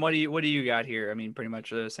 Adam, what do you got here? I mean, pretty much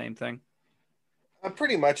the same thing.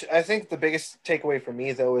 Pretty much. I think the biggest takeaway for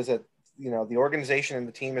me, though, is that the organization and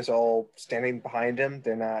the team is all standing behind him.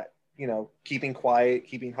 They're not keeping quiet,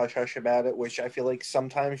 keeping hush hush about it, which I feel like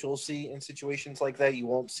sometimes you'll see in situations like that. You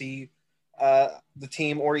won't see the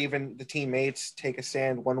team or even the teammates take a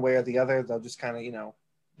stand one way or the other. They'll just kind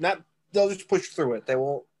of, they'll just push through it. They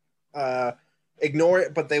won't ignore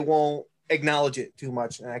it, but they won't acknowledge it too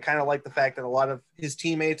much. And I kind of like the fact that a lot of his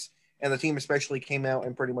teammates and the team especially came out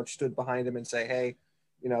and pretty much stood behind him and say, hey,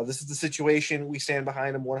 this is the situation. We stand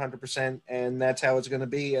behind him 100%, and that's how it's going to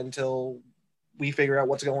be until we figure out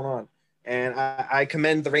what's going on. And I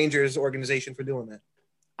commend the Rangers organization for doing that.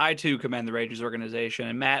 I too commend the Rangers organization.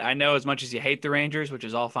 And Matt, I know as much as you hate the Rangers, which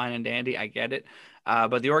is all fine and dandy, I get it.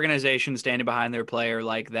 But the organization standing behind their player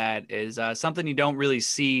like that is something you don't really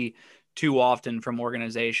see too often from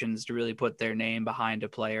organizations, to really put their name behind a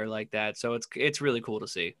player like that. So it's really cool to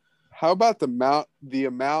see. How about the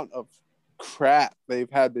amount of crap they've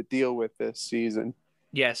had to deal with this season?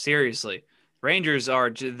 Yeah, seriously. Rangers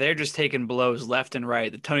they're just taking blows left and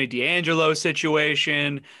right. The Tony DeAngelo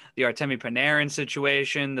situation, the Artemi Panarin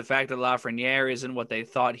situation, the fact that Lafreniere isn't what they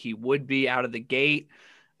thought he would be out of the gate.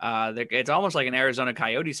 It's almost like an Arizona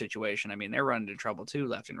Coyote situation. I mean, they're running into trouble too,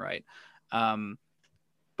 left and right.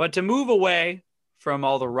 But to move away from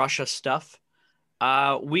all the Russia stuff,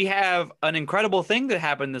 we have an incredible thing that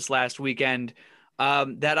happened this last weekend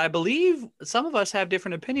that I believe some of us have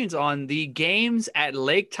different opinions on. The games at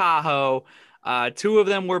Lake Tahoe. Two of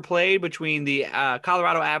them were played between the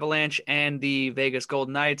Colorado Avalanche and the Vegas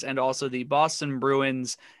Golden Knights, and also the Boston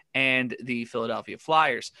Bruins and the Philadelphia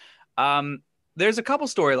Flyers. There's a couple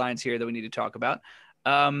storylines here that we need to talk about.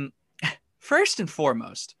 First and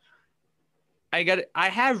foremost, I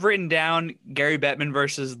have written down Gary Bettman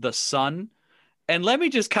versus the Sun. And let me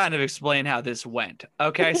just kind of explain how this went.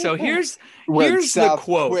 Okay, so here's the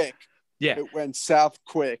quote. Quick. Yeah, it went south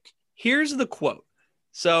quick. Here's the quote.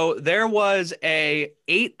 So there was a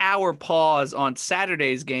 8-hour pause on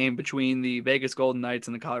Saturday's game between the Vegas Golden Knights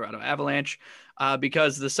and the Colorado Avalanche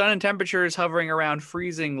because the sun and temperatures hovering around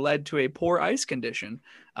freezing led to a poor ice condition.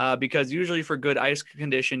 Because usually for good ice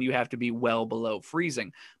condition, you have to be well below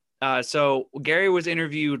freezing. So Gary was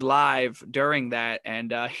interviewed live during that,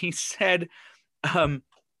 and he said,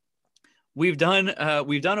 we've done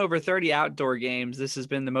over 30 outdoor games. This has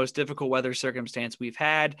been the most difficult weather circumstance we've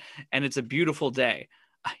had, and it's a beautiful day.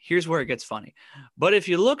 Here's where it gets funny. But if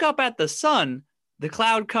you look up at the sun, the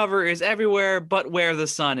cloud cover is everywhere but where the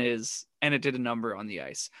sun is, and it did a number on the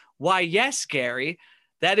ice. Why, yes, Gary,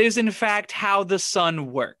 that is in fact how the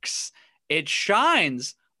sun works. It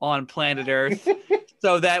shines on planet Earth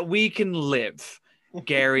so that we can live.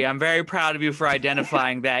 Gary, I'm very proud of you for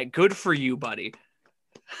identifying that. Good for you, buddy.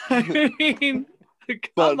 I mean,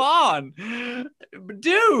 come on.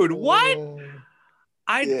 Dude, what?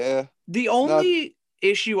 The only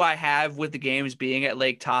issue I have with the games being at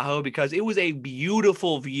Lake Tahoe, because it was a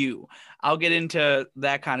beautiful view. I'll get into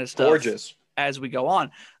that kind of stuff. Gorgeous. As we go on.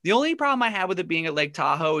 The only problem I have with it being at Lake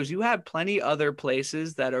Tahoe is you have plenty other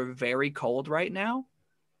places that are very cold right now.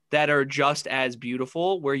 that are just as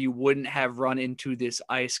beautiful where you wouldn't have run into this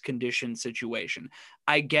ice condition situation.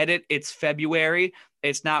 I get it. It's February.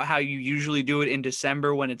 It's not how you usually do it in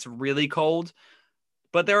December when it's really cold,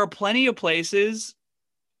 but there are plenty of places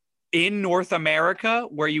in North America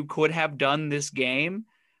where you could have done this game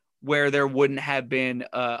where there wouldn't have been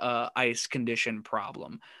a ice condition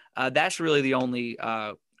problem. That's really the only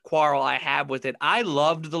quarrel I have with it. I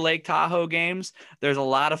loved the Lake Tahoe games. There's a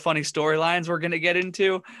lot of funny storylines we're going to get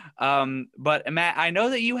into. But Matt, I know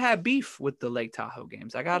that you have beef with the Lake Tahoe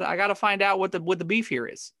games. I got to find out what the beef here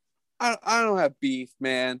is. I don't have beef,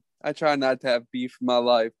 man. I try not to have beef in my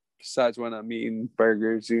life besides when I'm eating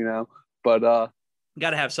burgers, But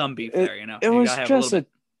got to have some beef there, you was just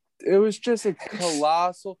it was just a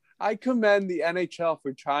colossal. I commend the NHL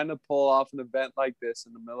for trying to pull off an event like this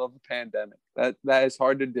in the middle of a pandemic. That is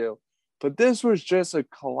hard to do, but this was just a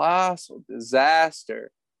colossal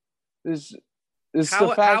disaster.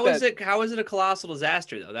 How is it a colossal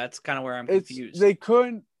disaster though? That's kind of where I'm confused. They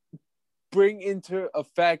couldn't bring into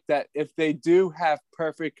effect that if they do have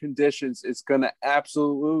perfect conditions, it's going to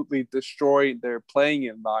absolutely destroy their playing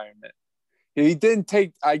environment. He didn't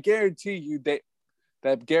take. I guarantee you that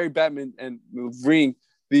Gary Bettman and Ring,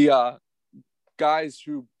 the guys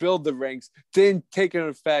who build the rinks, didn't take into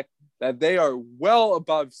effect that they are well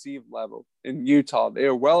above sea level in Utah. They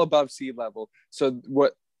are well above sea level. So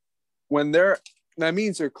that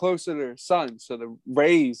means they're closer to their sun. So the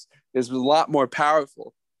rays is a lot more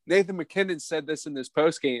powerful. Nathan McKinnon said this in his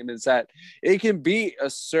postgame, is that it can be a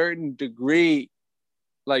certain degree,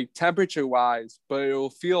 like temperature wise, but it will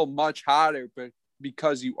feel much hotter, but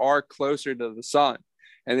because you are closer to the sun.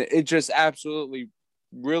 And it just absolutely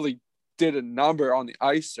really did a number on the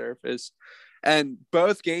ice surface. And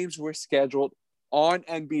both games were scheduled on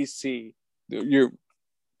NBC, your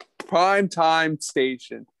prime time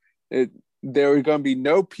station. There were going to be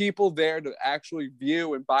no people there to actually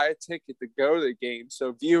view and buy a ticket to go to the game.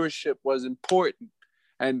 So viewership was important.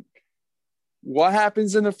 And what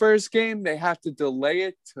happens in the first game? They have to delay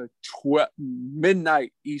it to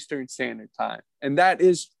midnight Eastern Standard Time. And that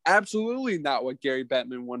is absolutely not what Gary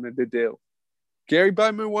Bettman wanted to do. Gary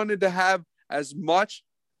Bettman wanted to have as much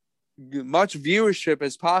viewership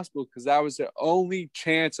as possible because that was the only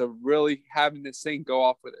chance of really having this thing go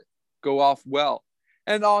off well.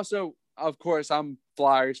 And also, of course, I'm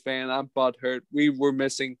Flyers fan. I'm butthurt. We were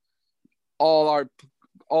missing a lot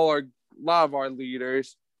of our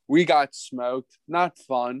leaders. We got smoked. Not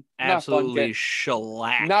fun. Absolutely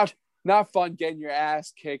shellacked. Not fun getting your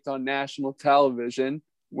ass kicked on national television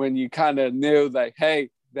when you kind of knew that, hey,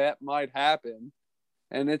 that might happen.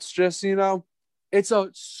 And it's just, it's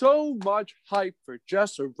so much hype for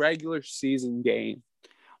just a regular season game.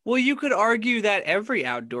 Well, you could argue that every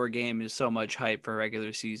outdoor game is so much hype for a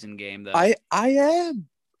regular season game, though. I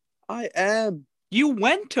am. You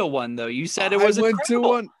went to one, though. You said it was incredible. I went to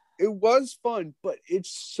one. It was fun, but it's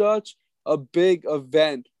such a big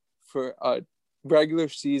event for a regular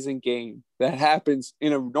season game that happens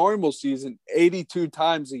in a normal season 82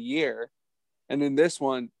 times a year. And in this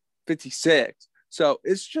one, 56. So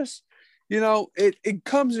it's just, it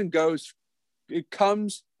comes and goes. It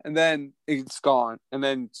comes and then it's gone. And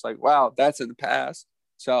then it's like, wow, that's in the past.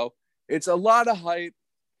 So it's a lot of hype.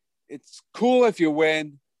 It's cool if you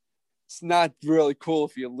win. It's not really cool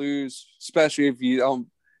if you lose, especially if you don't,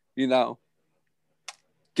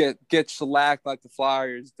 get shellacked like the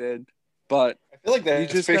Flyers did. But I feel like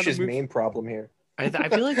that's Fish's main problem here. I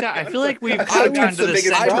feel like we've gotten to the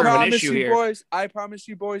center of an issue here. I promise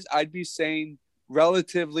you, boys, I'd be saying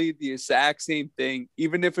relatively the exact same thing,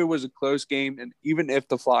 even if it was a close game and even if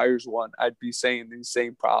the Flyers won, I'd be saying these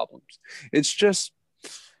same problems. It's just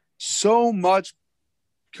so much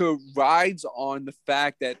rides on the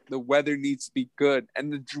fact that the weather needs to be good.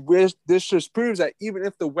 And this just proves that even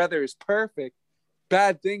if the weather is perfect,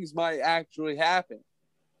 bad things might actually happen.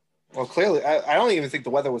 Well, clearly, I don't even think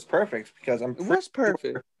the weather was perfect because it was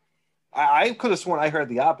perfect. I could have sworn I heard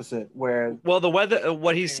the opposite. The weather,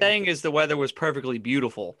 what he's saying is the weather was perfectly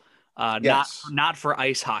beautiful, yes. not for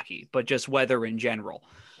ice hockey, but just weather in general.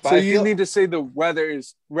 So you need to say the weather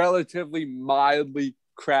is relatively mildly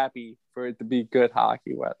crappy for it to be good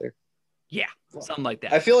hockey weather. Yeah, something like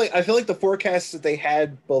that. I feel like the forecasts that they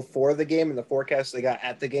had before the game and the forecasts they got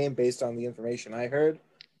at the game, based on the information I heard,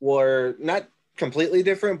 were not completely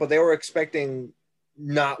different, but they were expecting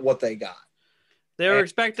not what they got. They were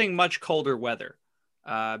expecting much colder weather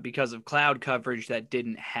because of cloud coverage that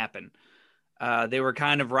didn't happen. They were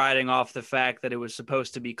kind of riding off the fact that it was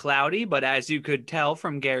supposed to be cloudy, but as you could tell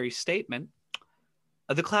from Gary's statement,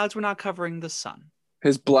 the clouds were not covering the sun.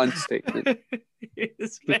 His blunt statement.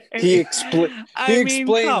 He explained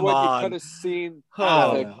come what on. you could have seen Oh.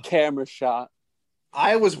 on the camera shot.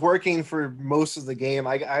 I was working for most of the game.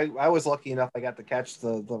 I was lucky enough I got to catch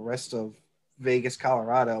the rest of Vegas,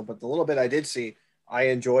 Colorado, but the little bit I did see, I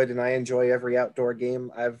enjoyed, and I enjoy every outdoor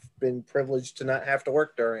game I've been privileged to not have to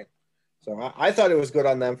work during. So I thought it was good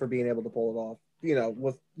on them for being able to pull it off,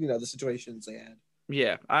 with the situations they had.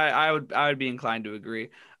 Yeah, I would be inclined to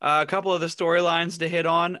agree. A couple of the storylines to hit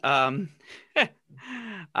on.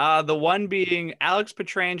 The one being Alex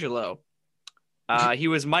Petrangelo. He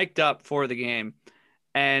was mic'd up for the game,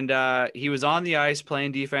 and he was on the ice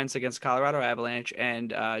playing defense against Colorado Avalanche. And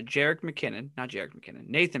Nathan McKinnon.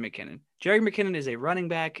 Jerick McKinnon is a running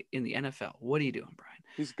back in the NFL. What are you doing, Brian?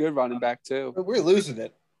 He's a good running back too. But we're losing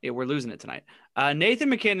it. Yeah, we're losing it tonight. Nathan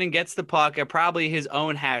McKinnon gets the puck at probably his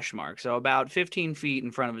own hash mark, so about 15 feet in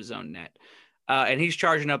front of his own net. And he's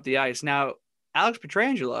charging up the ice. Now, Alex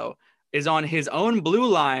Petrangelo is on his own blue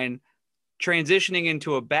line, transitioning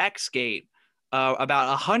into a back skate about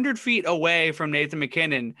 100 feet away from Nathan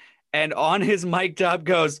McKinnon, and on his mic'd up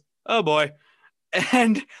goes, "Oh boy,"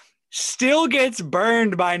 and still gets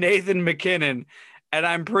burned by Nathan McKinnon. And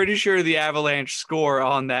I'm pretty sure the Avalanche score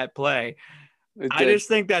on that play. I just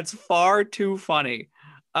think that's far too funny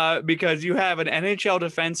because you have an NHL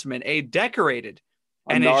defenseman, a decorated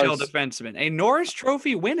NHL defenseman, a Norris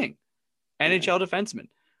Trophy winning NHL defenseman,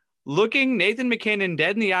 looking Nathan McKinnon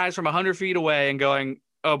dead in the eyes from 100 feet away and going,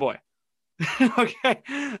 "Oh boy." Okay,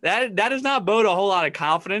 that does not bode a whole lot of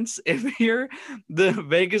confidence. If you're the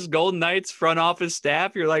Vegas Golden Knights front office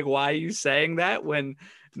staff, you're like, why are you saying that when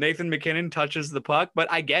Nathan McKinnon touches the puck? But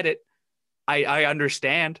I get it. I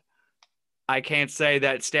understand. I can't say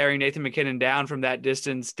that staring Nathan McKinnon down from that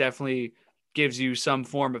distance definitely gives you some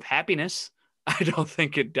form of happiness. I don't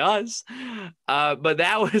think it does. But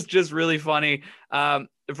that was just really funny. For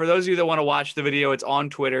those of you that want to watch the video, it's on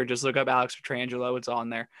Twitter. Just look up Alex Petrangelo. It's on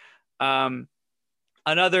there.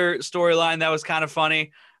 Another storyline that was kind of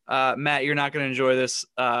funny. Matt, you're not going to enjoy this.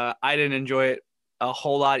 I didn't enjoy it a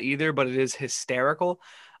whole lot either, but it is hysterical.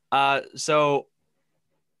 So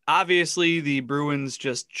obviously the Bruins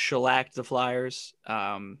just shellacked the Flyers.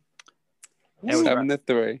 7-3.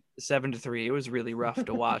 7-3. It was really rough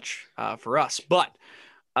to watch for us. But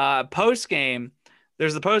post game,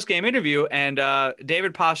 there's the post game interview, and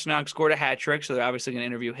David Pastrnak scored a hat trick, so they're obviously going to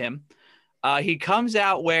interview him. He comes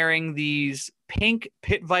out wearing these pink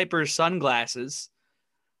Pit Viper sunglasses.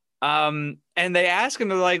 And they ask him,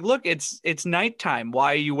 they're like, "Look, it's nighttime.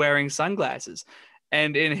 Why are you wearing sunglasses?"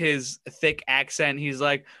 And in his thick accent, he's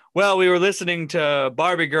like, "Well, we were listening to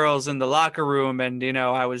Barbie Girls in the locker room, and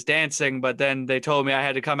I was dancing, but then they told me I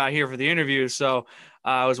had to come out here for the interview, so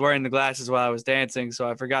I was wearing the glasses while I was dancing, so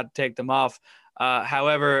I forgot to take them off.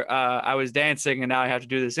 However, I was dancing, and now I have to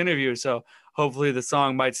do this interview, so hopefully the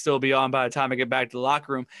song might still be on by the time I get back to the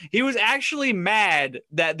locker room." He was actually mad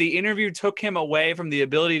that the interview took him away from the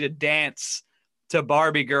ability to dance to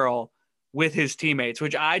Barbie Girl with his teammates,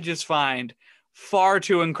 which I just find far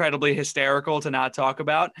too incredibly hysterical to not talk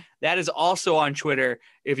about. That is also on Twitter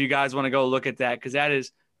if you guys want to go look at that, because that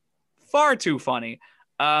is far too funny.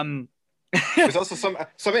 There's also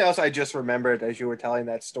something else I just remembered as you were telling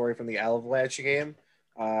that story from the Avalanche game.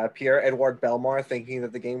 Pierre-Edouard Bellemare thinking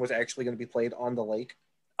that the game was actually going to be played on the lake.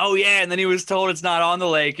 Oh, yeah, and then he was told it's not on the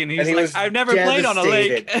lake, and he's like, "I've never played on a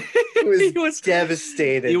lake." He was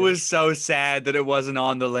devastated. He was so sad that it wasn't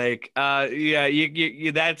on the lake.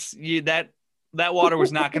 That water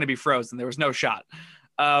was not going to be frozen. There was no shot.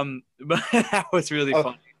 But that was really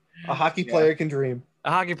funny. A hockey player can dream.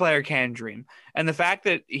 A hockey player can dream. And the fact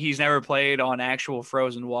that he's never played on actual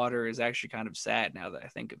frozen water is actually kind of sad now that I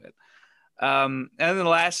think of it. And then the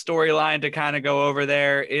last storyline to kind of go over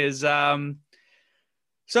there is so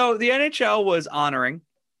the NHL was honoring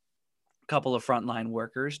a couple of frontline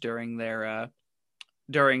workers during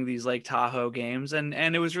these Lake Tahoe games, and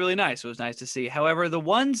it was really nice. It was nice to see. However, the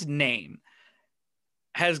one's name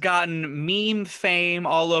has gotten meme fame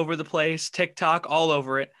all over the place, TikTok all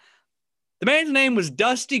over it. The man's name was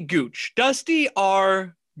Dusty Gooch, Dusty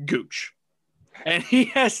R. Gooch. And he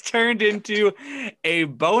has turned into a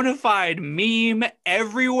bona fide meme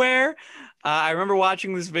everywhere. I remember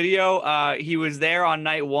watching this video. He was there on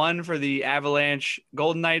night 1 for the Avalanche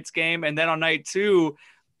Golden Knights game. And then on night 2,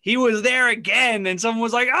 he was there again. And someone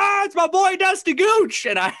was like, "It's my boy Dusty Gooch."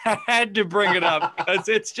 And I had to bring it up because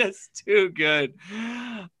it's just too good.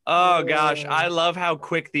 Oh, gosh. I love how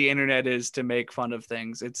quick the internet is to make fun of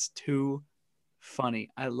things. It's too funny.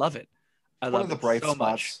 I love it. I love it so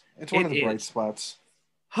much. It's one of the bright spots.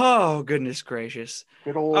 Oh, goodness gracious.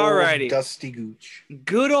 Good old Alrighty. Dusty Gooch.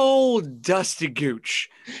 Good old Dusty Gooch.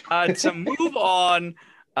 To move on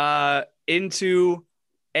into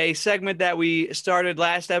a segment that we started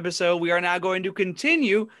last episode, we are now going to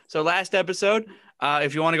continue. So last episode,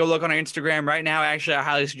 if you want to go look on our Instagram right now, actually, I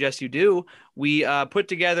highly suggest you do. We put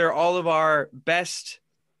together all of our best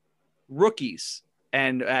rookies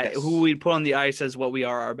and who we put on the ice as what we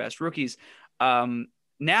are our best rookies.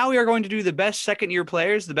 Now we are going to do the best second-year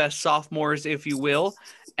players, the best sophomores, if you will,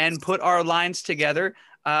 and put our lines together.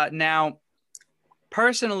 Now,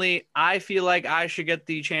 personally, I feel like I should get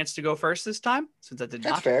the chance to go first this time, since I did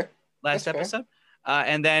That's not fair. last That's episode.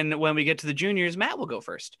 And then when we get to the juniors, Matt will go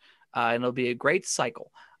first, and it'll be a great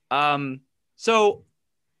cycle. So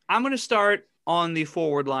I'm going to start on the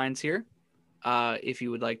forward lines here. If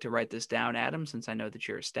you would like to write this down, Adam, since I know that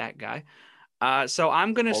you're a stat guy. So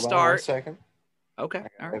I'm going to start. Hold on 1 second. Okay.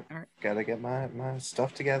 All right. Gotta get my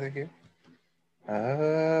stuff together here.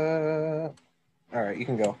 All right, you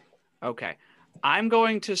can go. Okay. I'm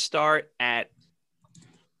going to start at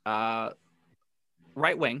right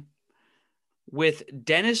wing with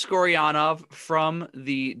Denis Goryanov from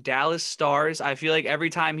the Dallas Stars. I feel like every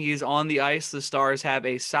time he's on the ice, the Stars have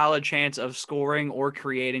a solid chance of scoring or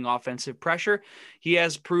creating offensive pressure. He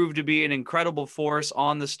has proved to be an incredible force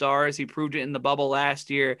on the Stars. He proved it in the bubble last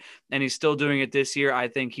year, and he's still doing it this year. I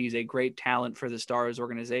think he's a great talent for the Stars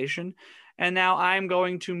organization. And now I'm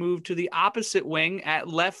going to move to the opposite wing at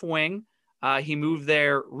left wing. He moved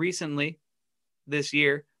there recently this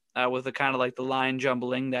year. With the kind of like the line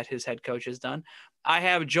jumbling that his head coach has done. I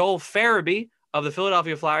have Joel Farabee of the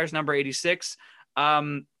Philadelphia Flyers, number 86.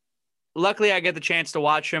 Luckily, I get the chance to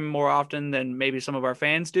watch him more often than maybe some of our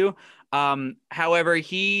fans do. However,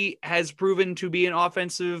 he has proven to be an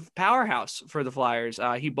offensive powerhouse for the Flyers.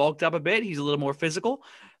 He bulked up a bit. He's a little more physical,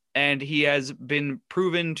 and he has been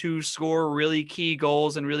proven to score really key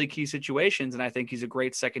goals in really key situations, and I think he's a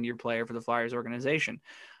great second-year player for the Flyers organization.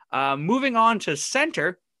 Moving on to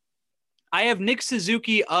center, I have Nick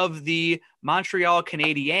Suzuki of the Montreal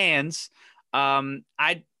Canadiens.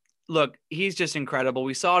 Look, he's just incredible.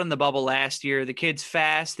 We saw it in the bubble last year. The kid's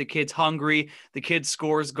fast. The kid's hungry. The kid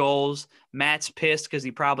scores goals. Matt's pissed because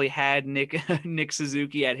he probably had Nick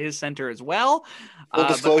Suzuki at his center as well. Full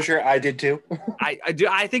disclosure, I did too.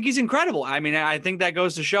 I think he's incredible. I mean, I think that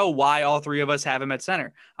goes to show why all three of us have him at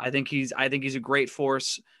center. I think he's a great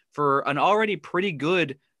force for an already pretty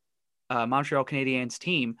good Montreal Canadiens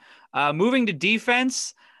team. Moving to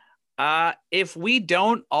defense, if we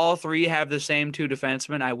don't all three have the same two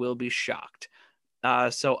defensemen, I will be shocked.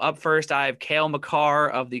 So up first, I have Cale Makar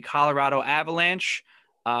of the Colorado Avalanche.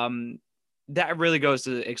 That really goes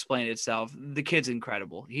to explain itself. The kid's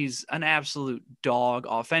incredible. He's an absolute dog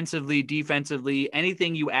offensively, defensively.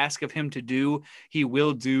 Anything you ask of him to do, he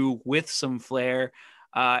will do with some flair.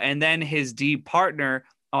 And then his D partner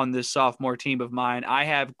on this sophomore team of mine, I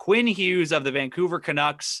have Quinn Hughes of the Vancouver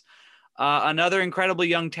Canucks. Another incredibly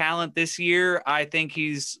young talent this year. I think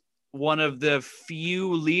he's one of the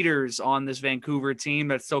few leaders on this Vancouver team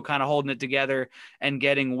that's still kind of holding it together and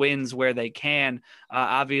getting wins where they can.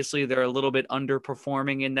 Obviously, they're a little bit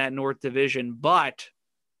underperforming in that North Division, but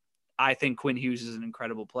I think Quinn Hughes is an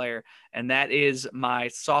incredible player, and that is my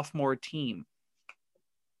sophomore team.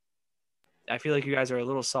 I feel like you guys are a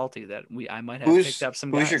little salty that I might have picked up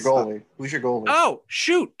some guys. Who's your goalie? Oh,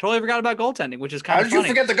 shoot. Totally forgot about goaltending, which is kind of funny. How did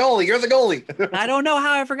you forget the goalie? You're the goalie. I don't know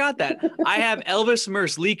how I forgot that. I have Elvis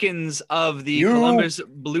Merzlikins of the Columbus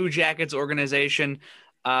Blue Jackets organization.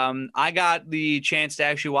 I got the chance to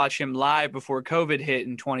actually watch him live before COVID hit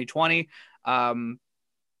in 2020.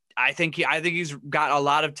 I think he's got a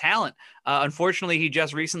lot of talent. Unfortunately, he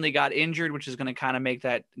just recently got injured, which is going to kind of make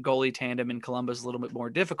that goalie tandem in Columbus a little bit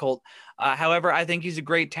more difficult. However, I think he's a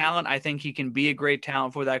great talent. I think he can be a great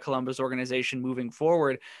talent for that Columbus organization moving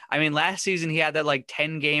forward. I mean, last season he had that like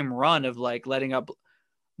 10-game run of like letting up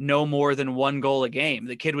no more than one goal a game.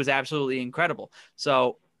 The kid was absolutely incredible.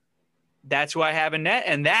 So that's who I have in net,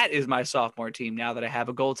 and that is my sophomore team now that I have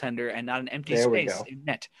a goaltender and not an empty space in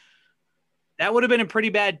net. That would have been a pretty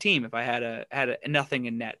bad team if I had a nothing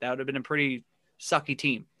in net. That would have been a pretty sucky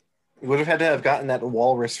team. You would have had to have gotten that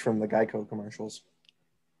walrus from the Geico commercials.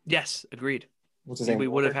 Yes, agreed. What's his name? We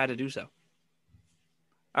would have had to do so.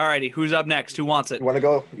 All righty, who's up next? Who wants it? You want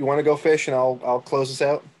to go fish, and I'll close this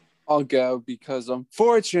out. I'll go because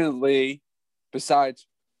unfortunately, besides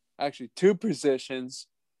actually two positions,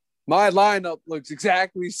 my lineup looks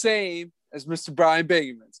exactly the same as Mr. Brian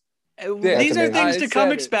Bingaman's. These are things to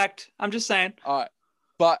come expect. I'm just saying. All right.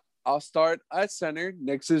 But I'll start at center.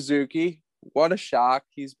 Nick Suzuki. What a shock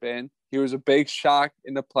he's been. He was a big shock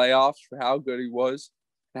in the playoffs for how good he was.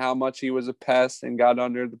 and how much he was a pest and got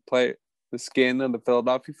under the skin of the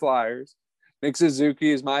Philadelphia Flyers. Nick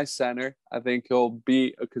Suzuki is my center. I think he'll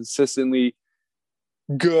be a consistently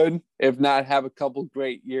good, if not have a couple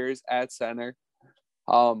great years at center.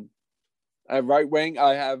 At right wing,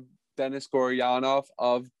 I have Denis Gurianov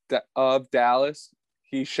of Dallas.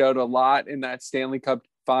 He showed a lot in that Stanley Cup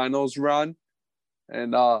Finals run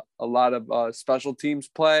and a lot of special teams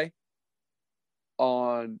play.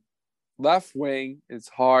 On left wing, it's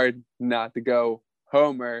hard not to go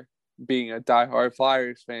Homer, being a diehard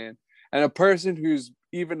Flyers fan and a person who's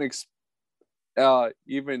even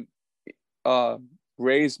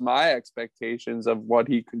raised my expectations of what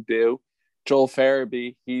he could do. Joel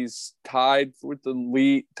Farabee, he's tied in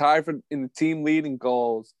the team lead in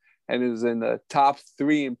goals and is in the top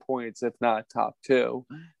 3 in points, if not top 2.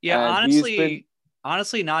 Yeah, and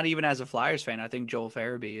honestly, not even as a Flyers fan, I think Joel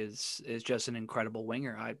Farabee is just an incredible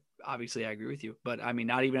winger. I agree with you, but I mean,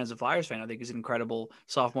 not even as a Flyers fan, I think he's an incredible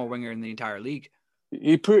sophomore winger in the entire league.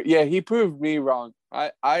 He proved me wrong.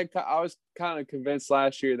 I was kind of convinced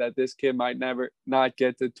last year that this kid might never not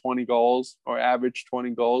get to 20 goals or average 20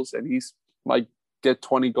 goals, and he's might get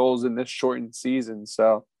 20 goals in this shortened season.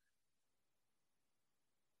 So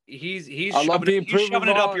he's shoving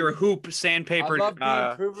it up your hoop sandpaper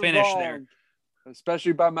finish wrong, there,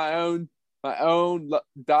 especially by my own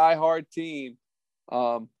diehard team.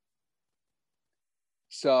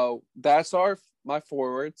 So that's my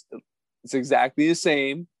forwards. It's exactly the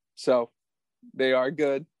same. So they are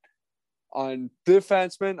good. On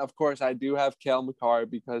defenseman, of course, I do have Cale Makar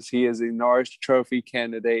because he is a Norris Trophy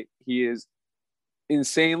candidate. He is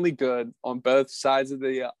insanely good on both sides of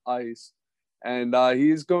the ice. And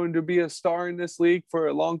he's going to be a star in this league for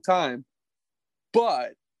a long time.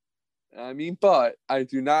 But I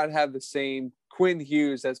do not have the same Quinn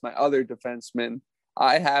Hughes as my other defenseman.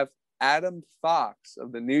 I have Adam Fox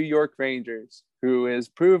of the New York Rangers, who is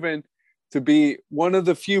proven to be one of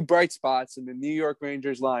the few bright spots in the New York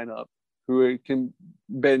Rangers lineup, who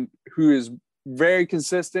is very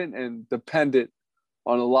consistent and dependent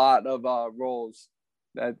on a lot of roles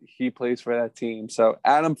that he plays for that team. So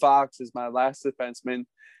Adam Fox is my last defenseman,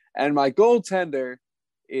 and my goaltender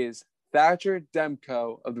is Thatcher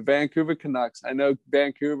Demko of the Vancouver Canucks. I know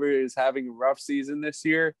Vancouver is having a rough season this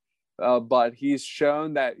year, but he's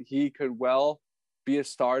shown that he could well be a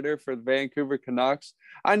starter for the Vancouver Canucks.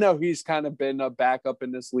 I know he's kind of been a backup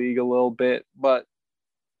in this league a little bit, but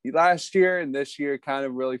last year and this year kind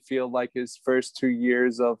of really feel like his first 2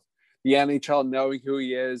 years of the NHL, knowing who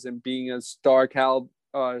he is and being a starter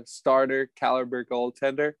caliber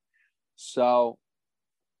goaltender. So,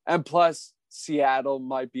 and plus Seattle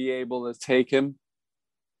might be able to take him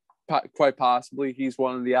quite possibly. He's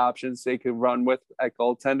one of the options they could run with at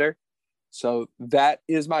goaltender. So that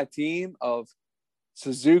is my team of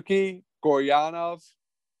Suzuki, Gurianov,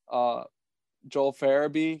 Joel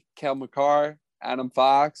Farabee, Cale Makar, Adam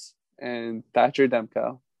Fox, and Thatcher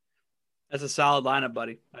Demko. That's a solid lineup,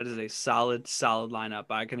 buddy. That is a solid lineup.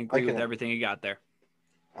 I can agree with everything you got there.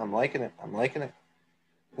 I'm liking it.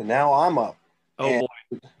 And now I'm up. Oh,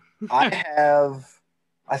 boy. I have,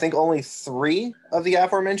 I think, only 3 of the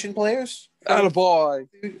aforementioned players. Attaboy.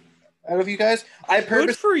 Out of you guys.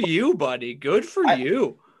 Good for you, buddy. Good for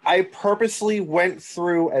you. I purposely went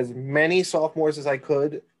through as many sophomores as I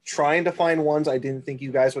could, trying to find ones I didn't think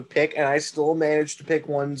you guys would pick, and I still managed to pick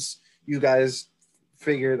ones you guys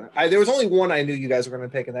figured. There was only one I knew you guys were going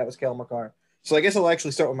to pick, and that was Cale Makar. So I guess I'll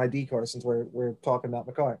actually start with my decor since we're talking about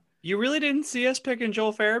Makar. You really didn't see us picking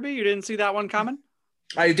Joel Farabee? You didn't see that one coming?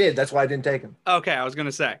 I did. That's why I didn't take him. Okay, I was going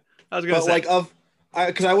to say.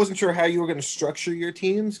 Because I wasn't sure how you were going to structure your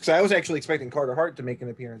teams, because I was actually expecting Carter Hart to make an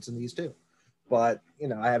appearance in these too. But,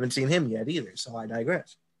 I haven't seen him yet either, so I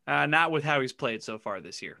digress. Not with how he's played so far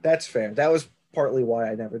this year. That's fair. That was partly why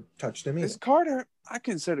I never touched him either. I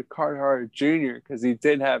consider Carter Hart Jr. because he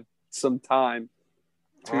did have some time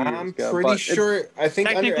 2 years ago. I'm pretty sure. I think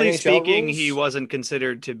technically speaking, he wasn't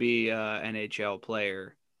considered to be an NHL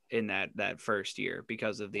player in that first year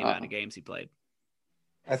because of the amount of games he played.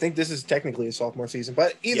 I think this is technically a sophomore season,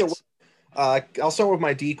 but either way, I'll start with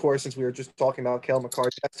my decor since we were just talking about Cale Makar.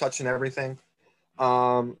 That's touching everything.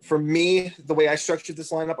 For me, the way I structured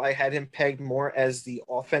this lineup, I had him pegged more as the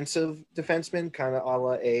offensive defenseman, kind of a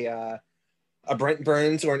la a Brent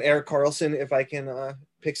Burns or an Erik Karlsson. If I can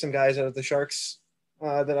pick some guys out of the Sharks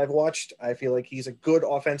that I've watched, I feel like he's a good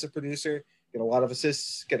offensive producer, get a lot of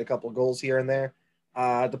assists, get a couple of goals here and there.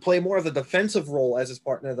 To play more of the defensive role as his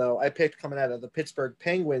partner, though, I picked coming out of the Pittsburgh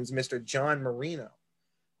Penguins, Mr. John Marino.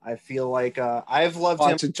 I feel like I've loved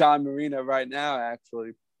him. Watching John Marino right now,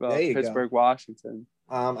 actually. Pittsburgh, Washington.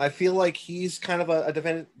 I feel like he's kind of a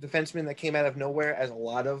defenseman that came out of nowhere, as a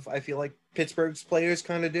lot of, I feel like, Pittsburgh's players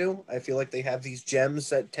kind of do. I feel like they have these gems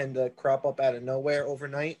that tend to crop up out of nowhere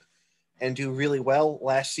overnight and do really well.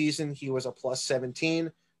 Last season, he was a plus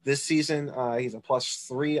 17. This season, he's a plus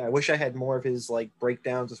 3. I wish I had more of his like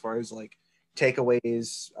breakdowns as far as like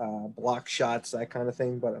takeaways, block shots, that kind of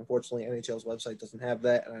thing. But unfortunately, NHL's website doesn't have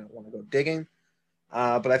that, and I don't want to go digging.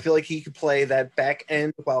 But I feel like he could play that back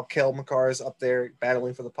end while Kel McCarr is up there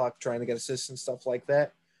battling for the puck, trying to get assists and stuff like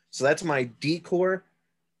that. So that's my D core.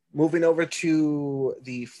 Moving over to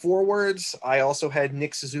the forwards, I also had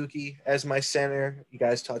Nick Suzuki as my center. You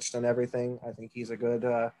guys touched on everything. I think he's a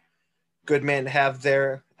good man to have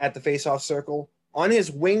there at the faceoff circle. On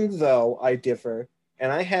his wing, though, I differ,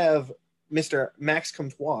 and I have Mr. Max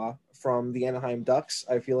Comtois from the Anaheim Ducks.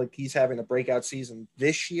 I feel like he's having a breakout season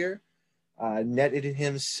this year. Netted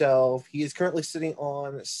himself. He is currently sitting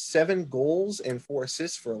on 7 goals and 4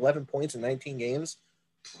 assists for 11 points in 19 games.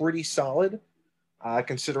 Pretty solid.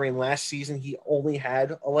 Considering last season he only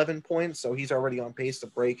had 11 points, so he's already on pace to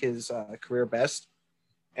break his career best.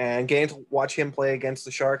 And getting to watch him play against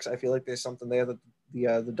the Sharks, I feel like there's something there that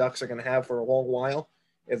the Ducks are going to have for a long while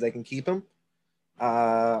if they can keep him.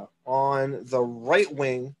 On the right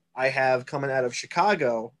wing, I have coming out of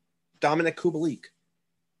Chicago, Dominic Kubalik.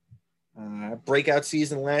 Breakout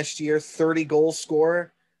season last year, 30 goal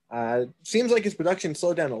scorer. Seems like his production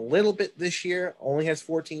slowed down a little bit this year. Only has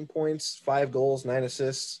 14 points, 5 goals, 9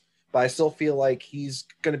 assists. But I still feel like he's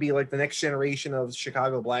going to be like the next generation of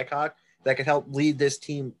Chicago Blackhawk that could help lead this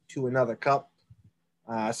team to another cup.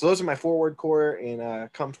 So those are my forward core in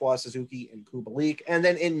Comtois, Suzuki, and Kubalik. And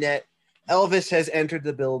then in net, Elvis has entered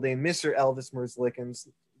the building. Mr. Elvis Merzlikins.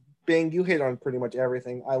 Bing, you hit on pretty much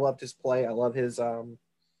everything. I loved his play. I love his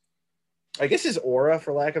I guess his aura,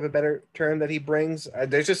 for lack of a better term, that he brings.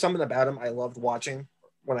 There's just something about him I loved watching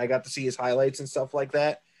when I got to see his highlights and stuff like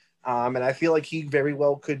that. And I feel like he very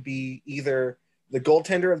well could be either the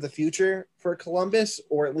goaltender of the future for Columbus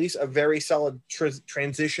or at least a very solid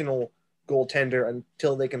transitional goaltender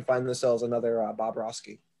until they can find themselves another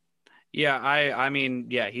Bobrovsky. Yeah, I mean,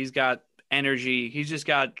 yeah, he's got energy. He's just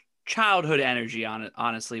got childhood energy on it,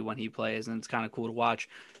 honestly, when he plays, and it's kind of cool to watch.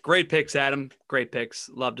 Great picks, Adam. Great picks.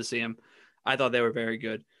 Love to see him. I thought they were very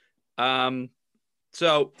good.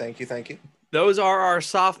 So thank you. Those are our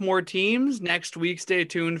sophomore teams. Next week, stay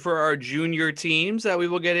tuned for our junior teams that we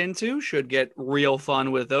will get into. Should get real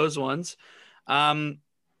fun with those ones.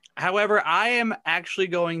 However, I am actually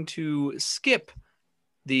going to skip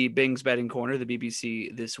the Bing's Betting Corner, the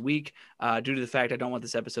BBC, this week, due to the fact I don't want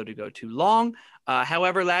this episode to go too long.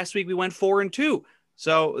 However, last week we went 4-2.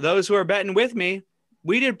 So those who are betting with me,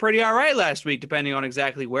 we did pretty all right last week, depending on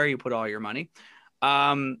exactly where you put all your money.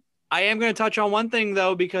 I am going to touch on one thing,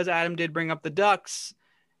 though, because Adam did bring up the Ducks.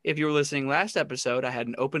 If you were listening last episode, I had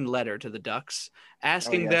an open letter to the Ducks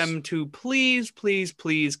asking them to please, please,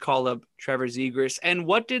 please call up Trevor Zegras. And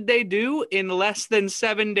what did they do in less than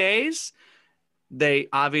 7 days? They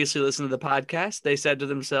obviously listened to the podcast. They said to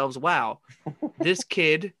themselves, wow, this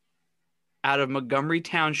kid out of Montgomery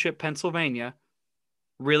Township, Pennsylvania,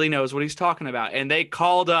 really knows what he's talking about. And they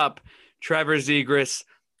called up Trevor Zegras.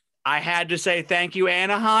 I had to say thank you,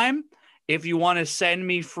 Anaheim. If you want to send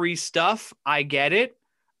me free stuff, I get it.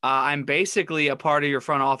 I'm basically a part of your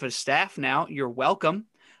front office staff now. You're welcome.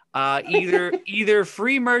 Either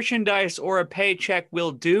free merchandise or a paycheck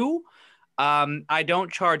will do. I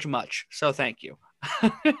don't charge much, so thank you.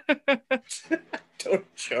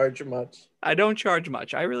 Don't charge much. I don't charge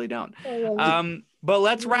much. I really don't. But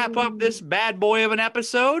let's wrap up this bad boy of an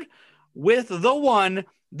episode with the one,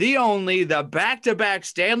 the only, the back-to-back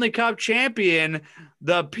Stanley Cup champion,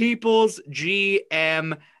 the People's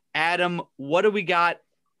GM. Adam, what do we got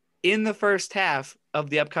in the first half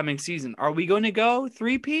of the upcoming season? Are we going to go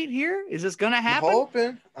three-peat here? Is this going to happen?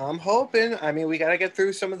 I'm hoping. I mean, we got to get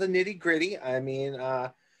through some of the nitty-gritty. I mean,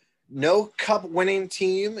 no cup winning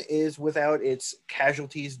team is without its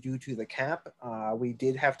casualties due to the cap. We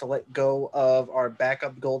did have to let go of our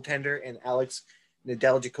backup goaltender in Alex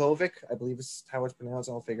Nedeljkovic. I believe is how it's pronounced.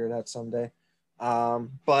 I'll figure it out someday.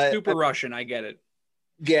 But super Russian, I get it.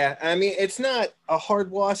 Yeah, I mean, it's not a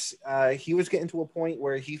hard loss. He was getting to a point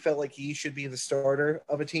where he felt like he should be the starter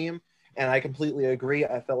of a team, and I completely agree.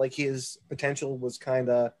 I felt like his potential was kind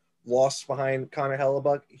of lost behind Connor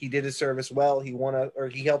Hellebuck. He did his service well.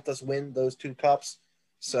 He helped us win those 2 cups.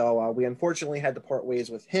 So we unfortunately had to part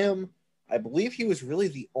ways with him. I believe he was really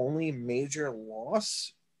the only major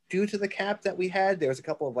loss due to the cap that we had. There was a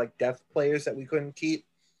couple of like depth players that we couldn't keep.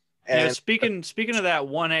 And speaking of that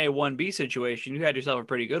 1A 1B situation, you had yourself a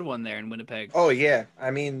pretty good one there in Winnipeg. oh yeah,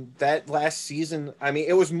 I mean that last season. I mean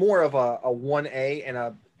it was more of a 1A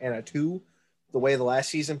and a 2. The way the last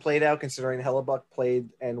season played out, considering Hellebuck played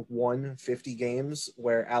and won 50 games,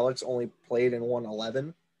 where Alex only played and won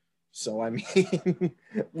 11. So I mean,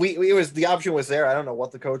 we was the option was there. I don't know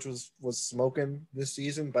what the coach was smoking this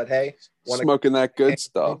season, but hey, smoking that good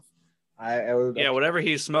stuff. I would, Yeah, whatever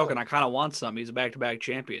he's smoking, I kind of want some. He's a back-to-back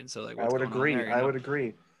champion, so like, I what's would going on agree. there, you I know? would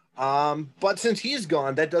agree. But since he's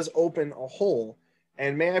gone, that does open a hole.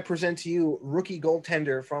 And may I present to you rookie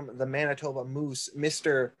goaltender from the Manitoba Moose,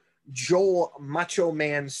 Mr. Joel Macho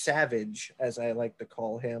Man Savage, as I like to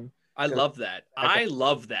call him. I love that. I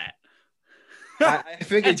love that. I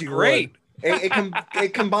figured That's you great. would.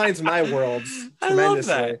 It combines my worlds I love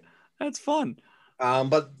tremendously. that. That's fun.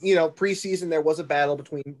 But you know, preseason there was a battle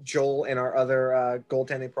between Joel and our other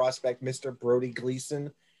goaltending prospect, Mr. Brody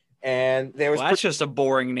Gleason, and there was. Well, that's just a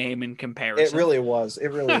boring name in comparison. It really was. It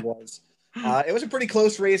really was. It was a pretty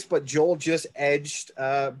close race, but Joel just edged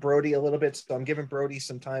Brody a little bit. So I'm giving Brody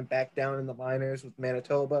some time back down in the minors with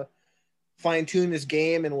Manitoba. Fine tune his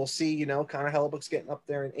game, and we'll see. You know, Connor Hellebuck's getting up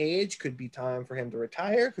there in age. Could be time for him to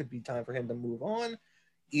retire. Could be time for him to move on.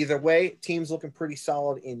 Either way, team's looking pretty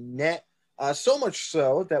solid in net. So much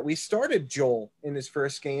so that we started Joel in his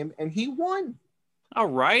first game, and he won. All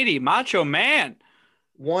righty, Macho Man.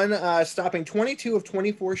 One stopping 22 of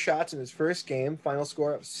 24 shots in his first game. Final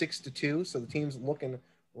score of 6-2. So the team's looking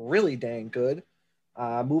really dang good.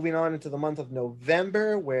 Moving on into the month of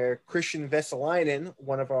November, where Christian Vesalainen,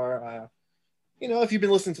 one of our, if you've been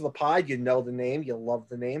listening to the pod, you know the name, you love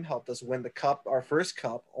the name, helped us win the cup, our first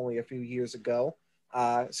cup, only a few years ago.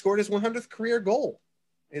 Scored his 100th career goal,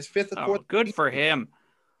 his fifth or fourth. Good for him.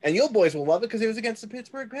 And you boys will love it because it was against the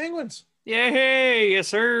Pittsburgh Penguins. Yay, yes,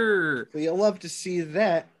 sir. So you'll love to see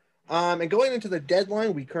that. And going into the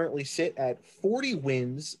deadline, we currently sit at 40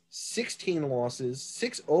 wins, 16 losses,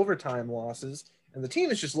 6 overtime losses, and the team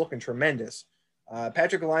is just looking tremendous.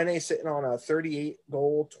 Patrick Laine sitting on a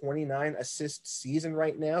 38-goal, 29-assist season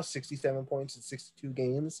right now, 67 points in 62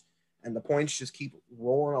 games, and the points just keep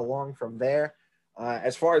rolling along from there.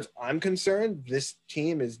 As far as I'm concerned, this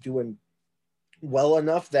team is doing well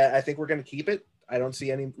enough that I think we're going to keep it. I don't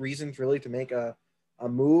see any reasons really to make a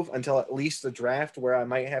move until at least the draft, where I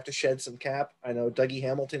might have to shed some cap. I know Dougie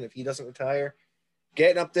Hamilton, if he doesn't retire,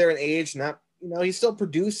 getting up there in age, he's still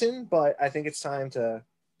producing, but I think it's time to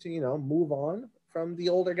move on from the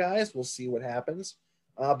older guys. We'll see what happens.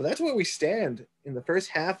 But that's where we stand in the first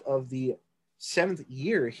half of the 7th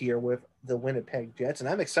year here with the Winnipeg Jets. And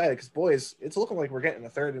I'm excited because, boys, it's looking like we're getting a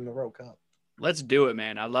third in a row cup. Let's do it,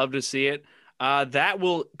 man. I love to see it. That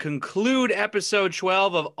will conclude episode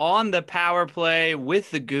 12 of On the Power Play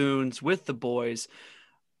with the Goons, with the boys.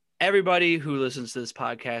 Everybody who listens to this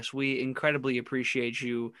podcast, we incredibly appreciate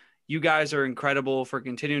you. You guys are incredible for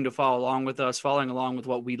continuing to follow along with us, following along with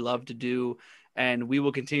what we love to do. And we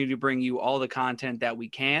will continue to bring you all the content that we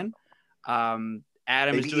can. Adam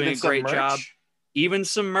is doing a great job. Even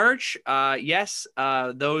some merch. Yes,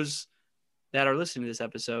 those that are listening to this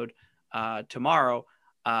episode tomorrow,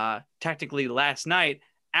 technically last night,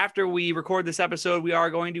 after we record this episode, we are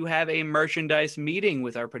going to have a merchandise meeting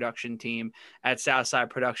with our production team at Southside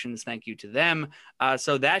Productions. Thank you to them.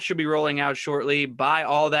 So that should be rolling out shortly. Buy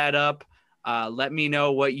all that up. Let me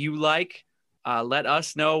know what you like. Let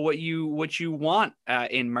us know what you want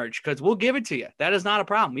in merch, because we'll give it to you. That is not a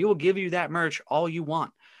problem. We will give you that merch all you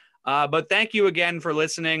want. But thank you again for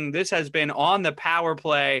listening. This has been On the Power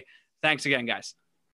Play. Thanks again, guys.